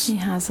friends. He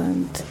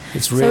hasn't.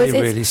 It's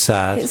really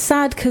sad. It's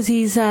sad because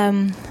he's.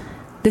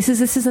 This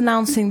is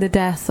announcing the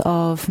death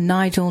of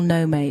Nigel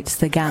No-Mates,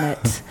 the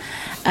gannet.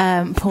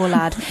 Poor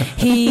lad.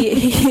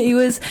 He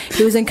was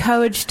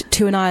encouraged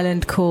to an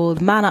island called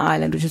Manor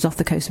Island, which is off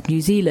the coast of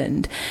New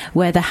Zealand,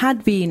 where there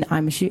had been,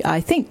 I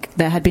think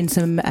there had been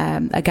some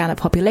a gannet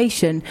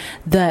population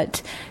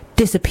that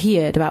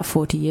disappeared about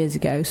 40 years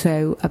ago.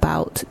 So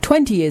about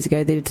 20 years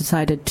ago, they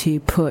decided to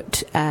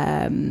put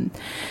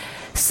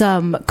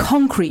some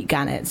concrete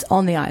gannets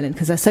on the island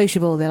because they're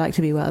sociable. They like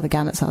to be where other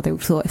gannets are. They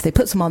thought if they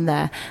put some on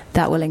there,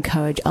 that will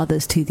encourage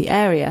others to the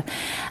area.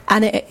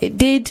 And it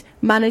did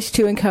manage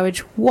to encourage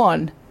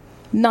one,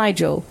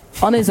 Nigel,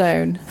 on his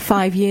own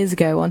 5 years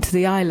ago onto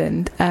the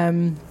island.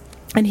 And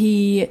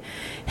he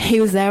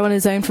was there on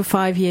his own for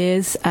 5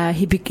 years.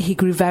 He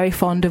grew very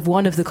fond of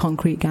one of the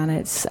concrete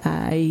gannets.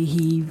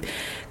 He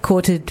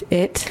courted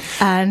it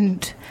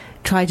and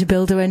tried to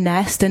build her a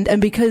nest,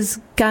 and because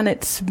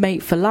gannets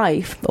mate for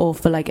life, or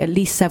for like at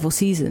least several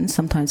seasons,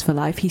 sometimes for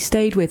life, he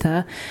stayed with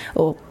her,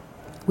 or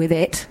with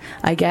it,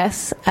 I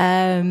guess,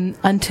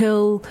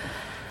 until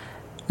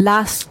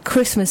last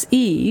Christmas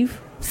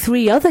Eve.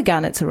 3 other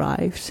gannets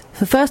arrived.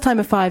 For the first time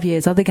in 5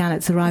 years, other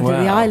gannets arrived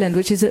at the island,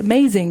 which is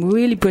amazing,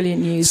 really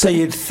brilliant news. So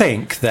you'd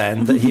think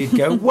then that he'd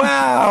go,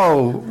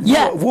 wow,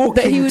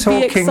 walking,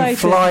 talking,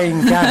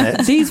 flying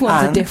gannets. These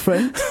ones are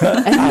different.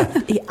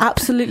 And he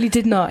absolutely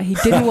did not. He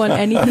didn't want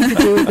anything to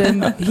do with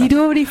them. He'd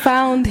already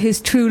found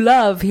his true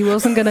love. He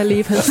wasn't going to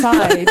leave her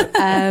side.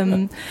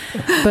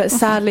 But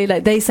sadly,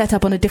 they set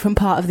up on a different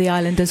part of the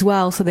island as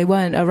well, so they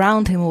weren't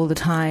around him all the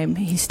time.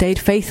 He stayed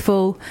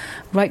faithful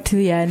right to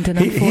the end, and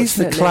he's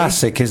the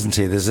classic, isn't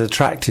he? There's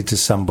attracted to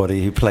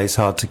somebody who plays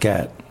hard to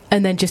get,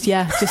 and then just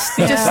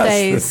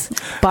stays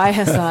by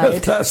her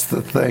side. That's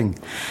the thing.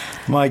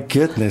 My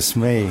goodness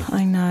me.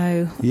 I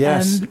know.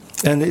 Yes.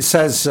 And it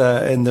says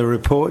in the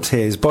report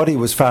here, his body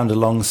was found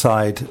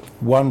alongside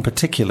one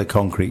particular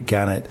concrete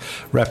gannet.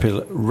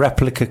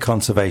 Replica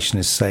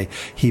conservationists say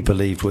he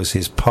believed was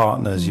his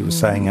partner, as you were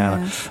saying,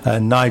 yes. Anna.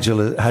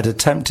 Nigel had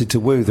attempted to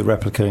woo the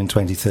replica in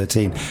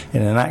 2013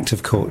 in an act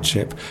of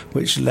courtship,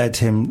 which led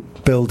to him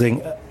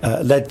building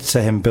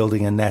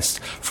a nest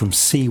from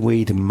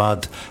seaweed,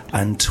 mud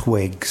and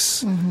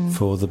twigs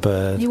for the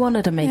bird. You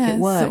wanted to make it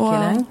work, you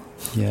know?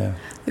 Yeah.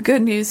 The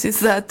good news is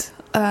that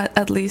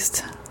at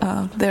least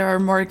there are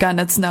more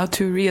gannets now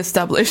to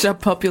re-establish a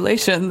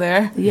population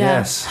there. Yeah.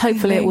 Yes.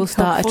 Hopefully it will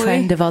start a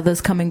trend of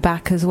others coming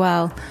back as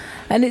well.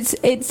 And it's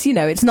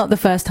it's not the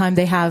first time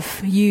they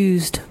have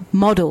used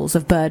models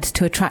of birds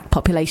to attract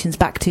populations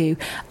back to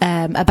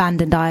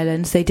abandoned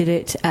islands. They did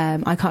it,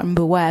 I can't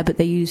remember where, but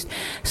they used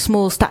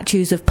small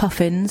statues of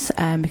puffins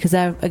because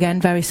they're, again,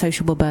 very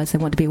sociable birds. They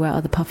want to be where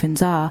other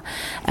puffins are.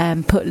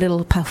 Put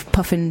little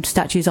puffin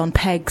statues on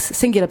pegs,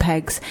 singular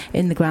pegs,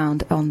 in the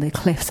ground on the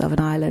cliffs of an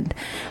island.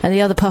 And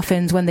the other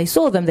puffins, when they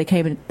saw them,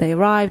 they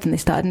arrived and they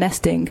started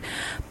nesting.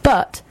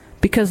 But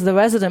because the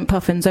resident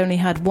puffins only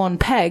had one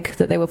peg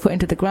that they were put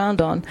into the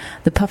ground on,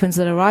 the puffins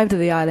that arrived at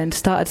the island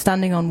started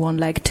standing on one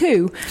leg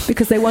too,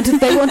 because they wanted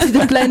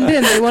to blend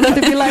in. They wanted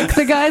to be like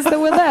the guys that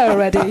were there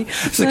already.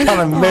 It's a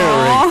kind of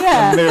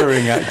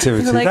mirroring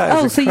activity. Like,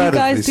 that is so you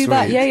guys do sweet.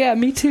 that? Yeah,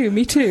 me too.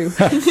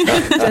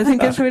 I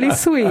think it's really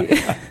sweet.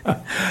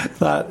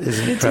 That is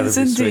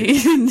incredibly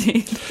indeed, sweet.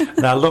 indeed.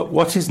 Now, look,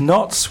 what is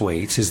not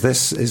sweet is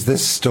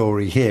this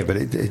story here, but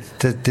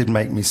it did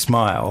make me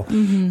smile,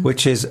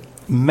 which is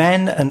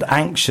men and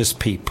anxious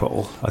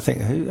people, I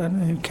don't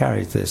know who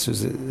carried this.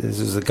 This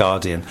was The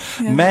Guardian.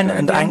 Yeah, men The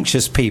and Guardian.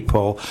 anxious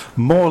people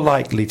more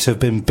likely to have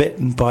been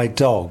bitten by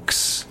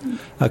dogs,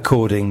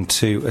 according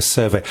to a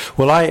survey.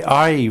 Well,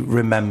 I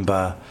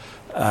remember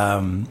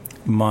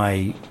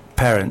my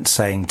parents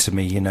saying to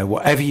me,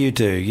 whatever you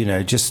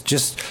do,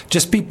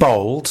 just be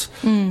bold.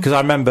 Because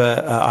I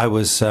remember I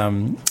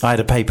had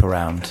a paper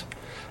round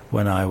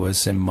when I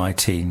was in my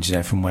teens,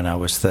 from when I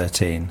was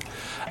 13.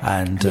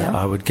 And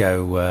I would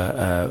go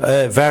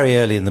very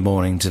early in the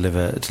morning,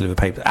 deliver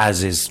paper,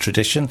 as is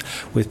tradition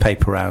with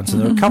paper rounds.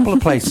 And there were a couple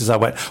of places I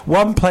went.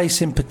 One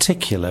place in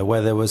particular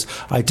where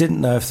I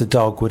didn't know if the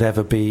dog would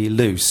ever be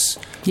loose.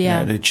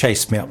 Yeah. It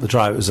chased me up the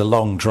drive. It was a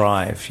long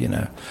drive,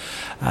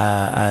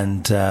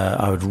 and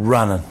I would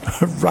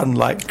run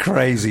like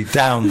crazy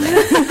down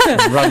there,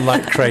 and run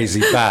like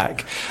crazy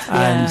back,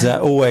 and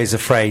always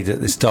afraid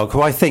that this dog,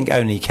 who I think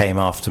only came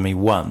after me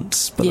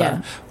once, but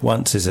that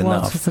once is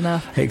enough. Once is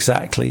enough.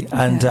 Exactly.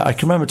 And I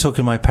can remember talking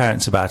to my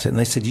parents about it, and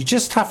they said, you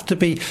just have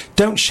to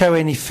don't show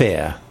any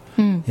fear.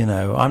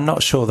 I'm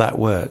not sure that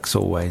works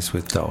always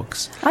with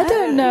dogs. I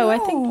don't know. I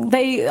think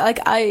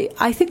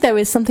I think there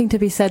is something to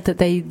be said that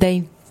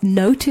they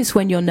notice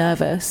when you're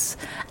nervous,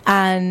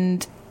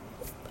 and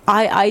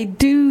I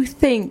do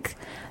think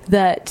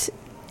that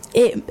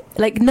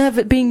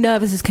being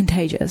nervous is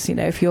contagious.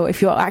 If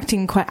you're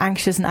acting quite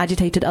anxious and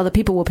agitated, other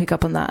people will pick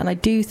up on that. And I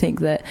do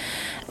think that,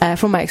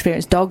 from my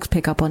experience, dogs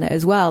pick up on it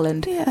as well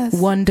and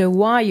wonder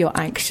why you're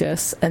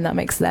anxious, and that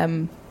makes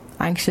them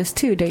anxious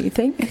too, don't you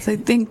think? Yes, I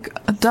think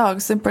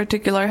dogs in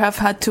particular have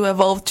had to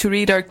evolve to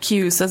read our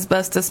cues as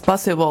best as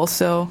possible.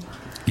 So.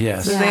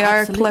 Yes. So they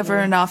are clever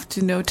enough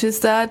to notice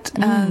that,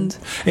 and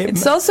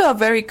it's also a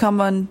very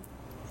common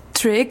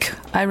trick.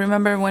 I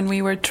remember when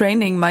we were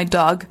training my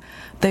dog,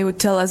 they would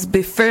tell us,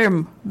 be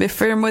firm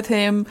with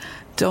him,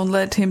 don't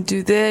let him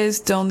do this,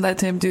 don't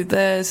let him do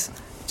this,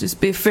 just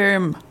be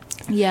firm.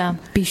 Yeah,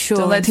 be sure.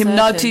 Don't let him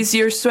notice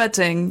you're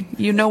sweating.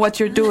 You know what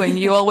you're doing.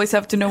 You always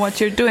have to know what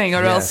you're doing,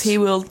 or else he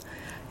will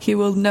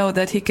know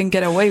that he can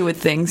get away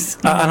with things.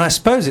 And I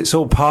suppose it's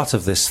all part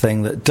of this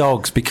thing that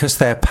dogs, because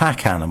they're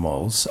pack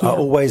animals, are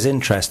always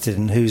interested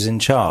in who's in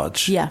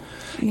charge. Yeah.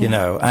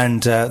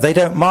 And they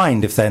don't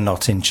mind if they're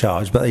not in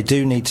charge, but they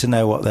do need to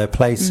know what their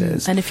place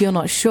is. And if you're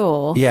not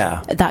sure,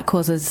 that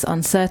causes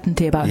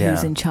uncertainty about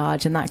who's in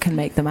charge, and that can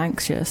make them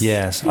anxious.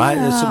 Yes.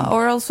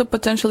 Or also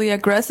potentially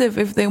aggressive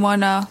if they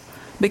want to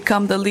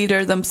become the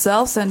leader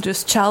themselves and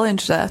just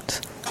challenge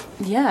that.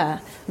 Yeah.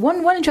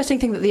 One interesting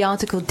thing that the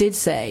article did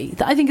say,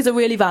 that I think is a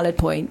really valid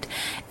point,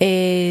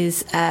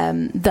 is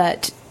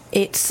that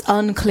it's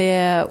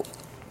unclear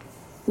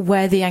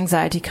where the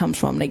anxiety comes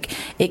from. Like,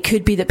 it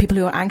could be that people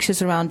who are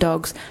anxious around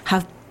dogs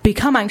have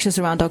become anxious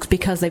around dogs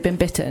because they've been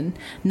bitten,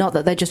 not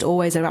that they're just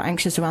always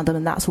anxious around them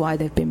and that's why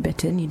they've been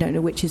bitten. You don't know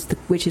which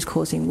is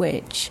causing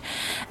which.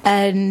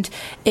 And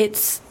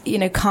it's,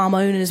 calm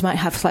owners might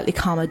have slightly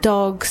calmer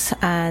dogs,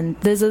 and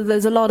there's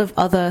a lot of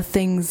other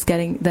things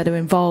that are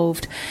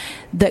involved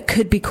that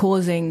could be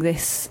causing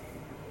this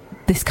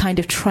kind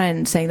of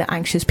trend, saying that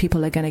anxious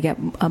people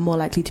are more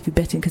likely to be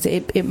bitten, because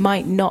it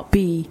might not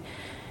be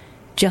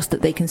just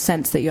that they can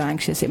sense that you're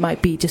anxious. It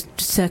might be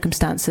just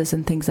circumstances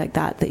and things like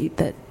that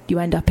you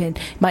end up in.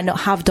 You might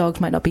not have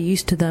dogs, might not be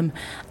used to them,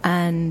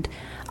 and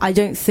I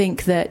don't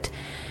think that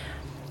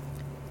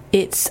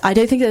it's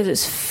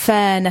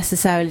fair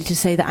necessarily to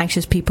say that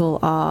anxious people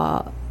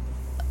are.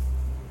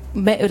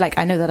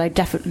 I know that I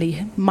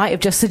definitely might have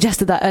just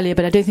suggested that earlier,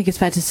 but I don't think it's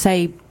fair to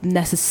say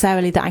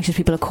necessarily that anxious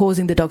people are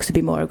causing the dogs to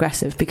be more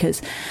aggressive,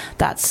 because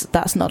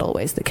that's not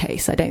always the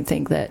case. I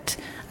think that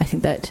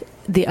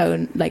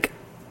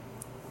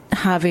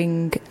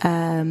having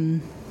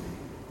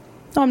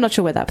I'm not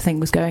sure where that thing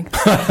was going.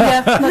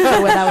 I'm not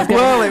sure where that was going.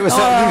 Well, it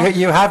was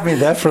you had me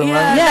there for a moment.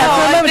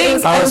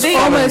 I was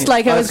almost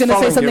like I was going to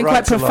say something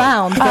quite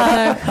profound. But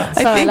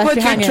no, I think what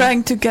you're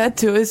trying to get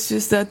to is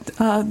just that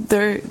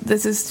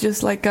this is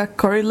just like a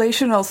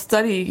correlational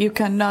study. You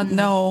cannot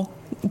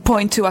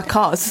point to a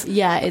cause.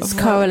 Yeah, it's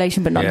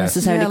correlation, but not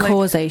necessarily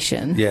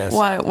causation. Yes.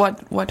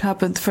 What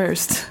happened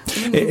first?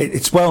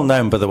 It's well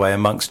known, by the way,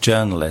 amongst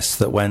journalists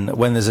that when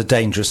there's a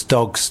dangerous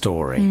dog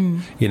story,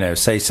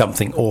 say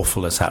something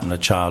awful has happened, a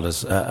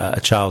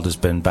child has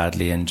been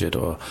badly injured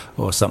or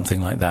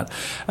something like that,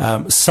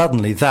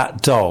 suddenly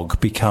that dog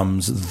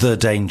becomes the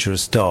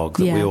dangerous dog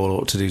that we all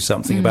ought to do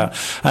something about.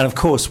 And of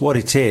course, what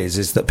it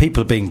is that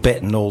people are being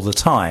bitten all the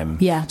time.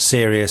 Yeah.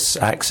 Serious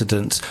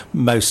accidents,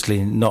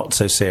 mostly not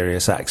so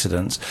serious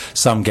accidents.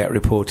 Some get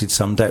reported,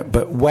 some don't.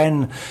 But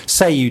when,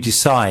 say, you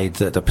decide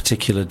that a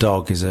particular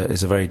dog is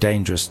a very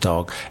dangerous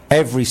dog,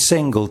 every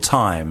single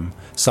time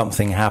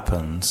something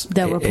happens,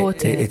 they'll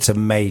report it. It's a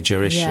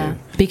major issue.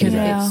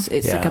 Because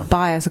it's like a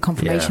bias, a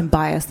confirmation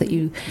bias that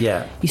you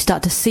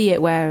start to see it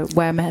where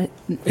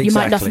you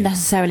might not have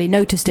necessarily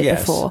noticed it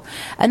before.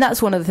 And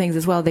that's one of the things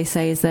as well they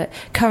say is that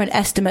current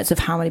estimates of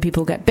how many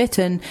people get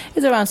bitten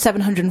is around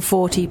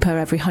 740 per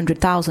every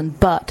 100,000,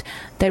 but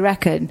they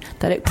reckon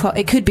that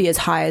it could be as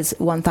high as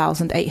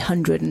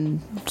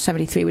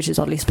 1,873, which is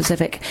oddly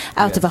specific,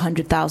 out of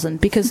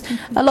 100,000, because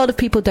a lot of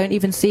people don't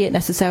even see it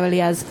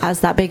necessarily as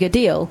that big a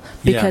deal,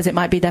 because it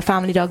might be their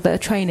family dog that they're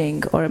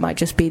training, or it might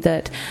just be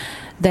that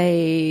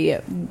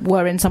they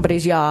were in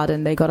somebody's yard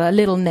and they got a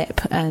little nip,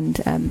 and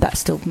that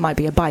still might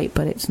be a bite,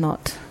 but it's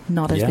not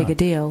as big a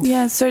deal.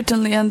 Yeah,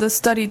 certainly, and the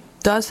study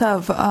does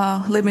have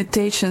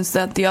limitations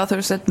that the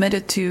authors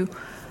admitted to.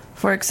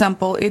 For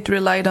example, it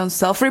relied on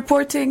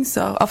self-reporting,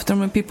 so often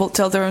when people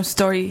tell their own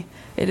story,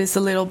 it is a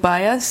little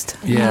biased.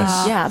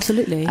 Yes. Yeah,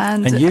 absolutely.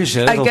 And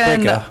usually a little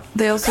bigger.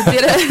 They also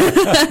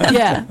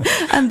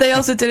didn't. And they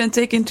also didn't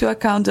take into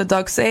account the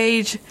dog's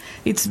age,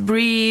 its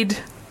breed,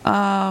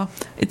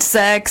 its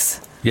sex.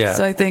 Yeah.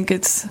 So I think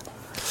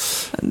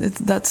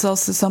that's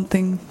also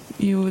something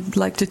you would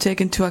like to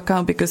take into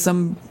account, because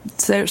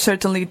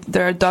certainly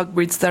there are dog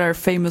breeds that are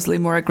famously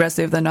more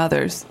aggressive than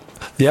others.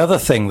 The other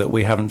thing that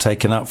we haven't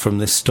taken up from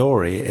this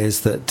story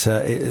is that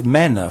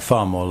men are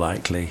far more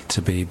likely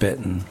to be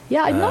bitten.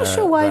 Yeah, I'm not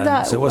sure why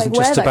that. So it wasn't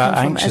just about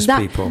anxious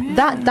people.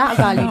 That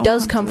value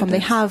does come from. They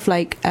have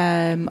I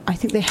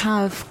think they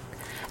have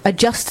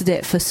adjusted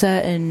it for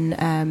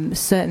certain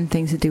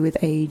things to do with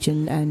age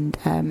and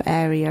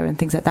area and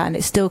things like that, and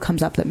it still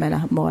comes up that men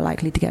are more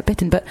likely to get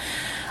bitten. But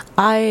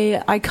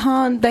I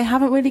can't. They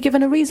haven't really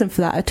given a reason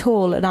for that at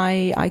all, and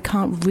I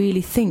can't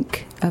really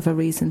think of a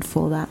reason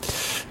for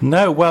that.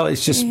 No, well, it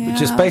just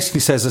basically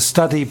says a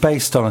study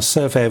based on a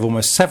survey of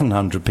almost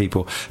 700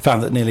 people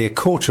found that nearly a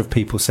quarter of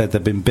people said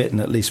they'd been bitten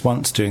at least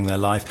once during their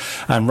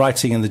life. And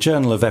writing in the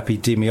Journal of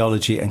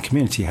Epidemiology and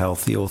Community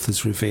Health, the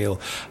authors reveal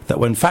that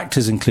when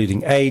factors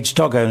including age,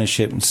 dog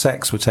ownership and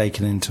sex were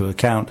taken into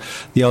account,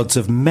 the odds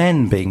of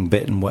men being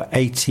bitten were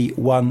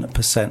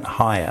 81%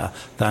 higher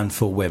than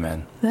for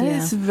women. That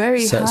is very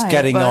high. So it's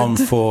getting on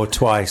for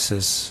twice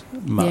as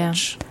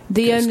much.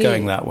 It's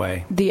going that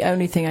way. The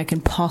only thing I can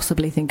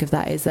possibly think of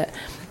that is that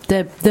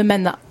the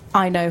men that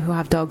I know who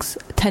have dogs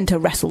tend to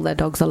wrestle their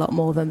dogs a lot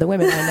more than the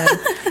women I know.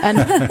 And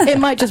it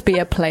might just be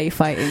a play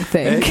fighting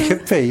thing. It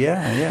could be,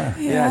 yeah.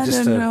 I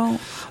don't know.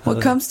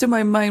 What comes to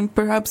my mind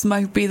perhaps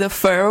might be the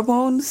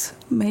pheromones,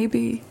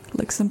 maybe.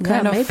 Like some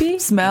kind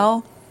of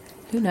smell.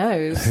 Who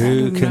knows?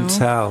 Who can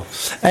tell?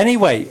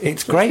 Anyway,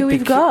 it's great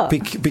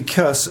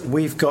because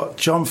we've got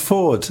John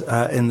Ford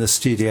in the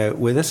studio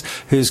with us,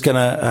 who's going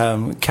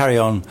to carry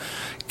on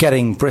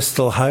getting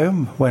Bristol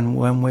home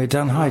when we're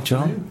done. Hi,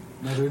 John.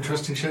 Another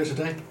interesting show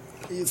today.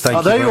 Thank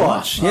you very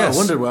much. Yes. I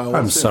wondered where I was.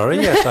 I'm sorry.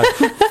 Yes, I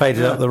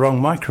faded up the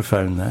wrong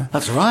microphone there.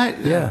 That's right.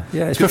 Yeah.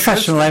 It's good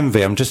professional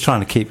envy. I'm just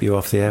trying to keep you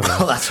off the air.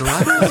 Oh, that's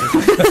right.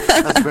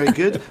 That's very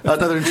good.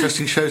 Another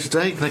interesting show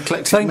today. An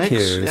eclectic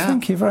mix.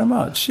 Thank you very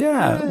much.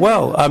 Yeah.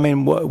 Well, I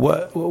mean,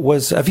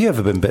 have you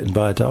ever been bitten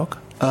by a dog?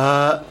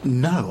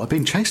 No, I've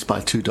been chased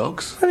by 2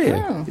 dogs. Have you?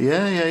 Oh.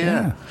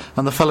 Yeah.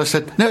 And the fellow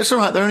said, "No, it's all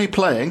right. They're only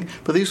playing."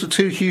 But these were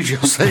 2 huge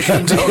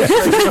Alsatian dogs.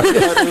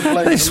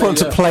 They just want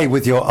to play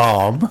with your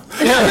arm.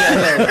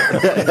 Yeah.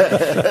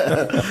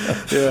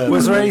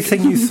 Was there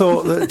anything you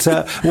thought that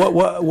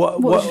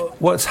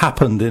what's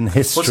happened in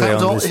history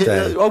on this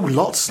day?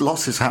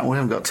 Lots has happened. We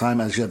haven't got time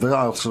as yet, but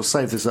I'll sort of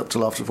save this up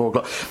till after 4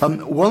 o'clock.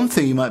 One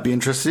thing you might be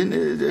interested in: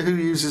 who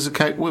uses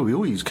we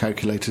all use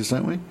calculators,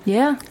 don't we?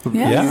 Yeah.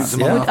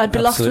 I'd be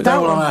lost without they're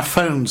all one. on our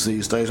phones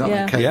these days, aren't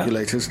they?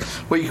 Calculators.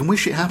 Well, you can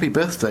wish it happy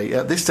birthday.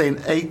 This day in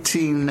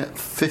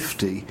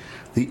 1850,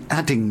 the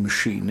adding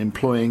machine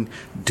employing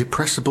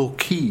depressible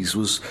keys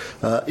was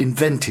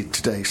invented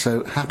today.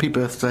 So happy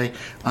birthday,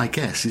 I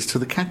guess, is to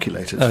the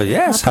calculators. Oh,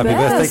 yes. Happy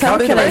birthday,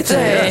 calculator.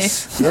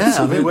 Yes. Yeah,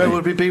 I mean, where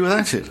would we be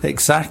without it?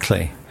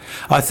 Exactly.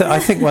 I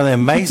think one of the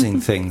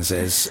amazing things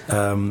is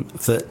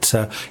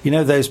that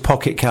those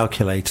pocket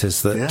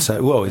calculators that it's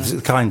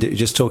the kind that you're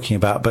just talking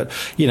about, but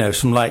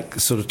from like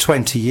sort of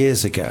 20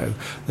 years ago,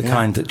 the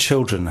kind that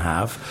children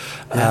have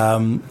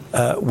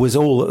was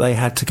all that they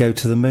had to go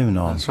to the moon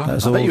on. That's right.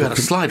 I bet you had a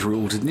slide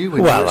rule, didn't you?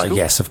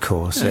 Yes, of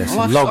course. Yes.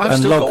 Well, I've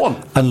still got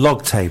one. And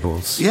log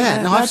tables.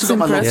 Yeah, I've still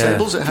got my log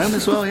tables at home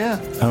as well. Yeah,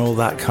 and all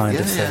that kind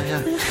of thing.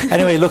 Yeah.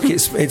 Anyway, look,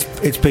 it's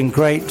been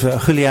great,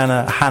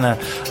 Juliana, Hannah,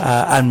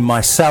 and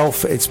myself.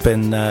 It's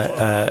been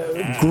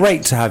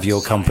great to have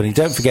your company.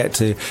 Don't forget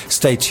to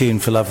stay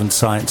tuned for Love and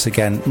Science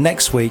again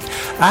next week,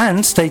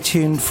 and stay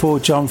tuned for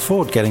John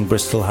Ford getting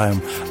Bristol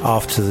home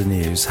after the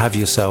news. Have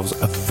yourselves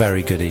a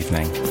very good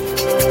evening.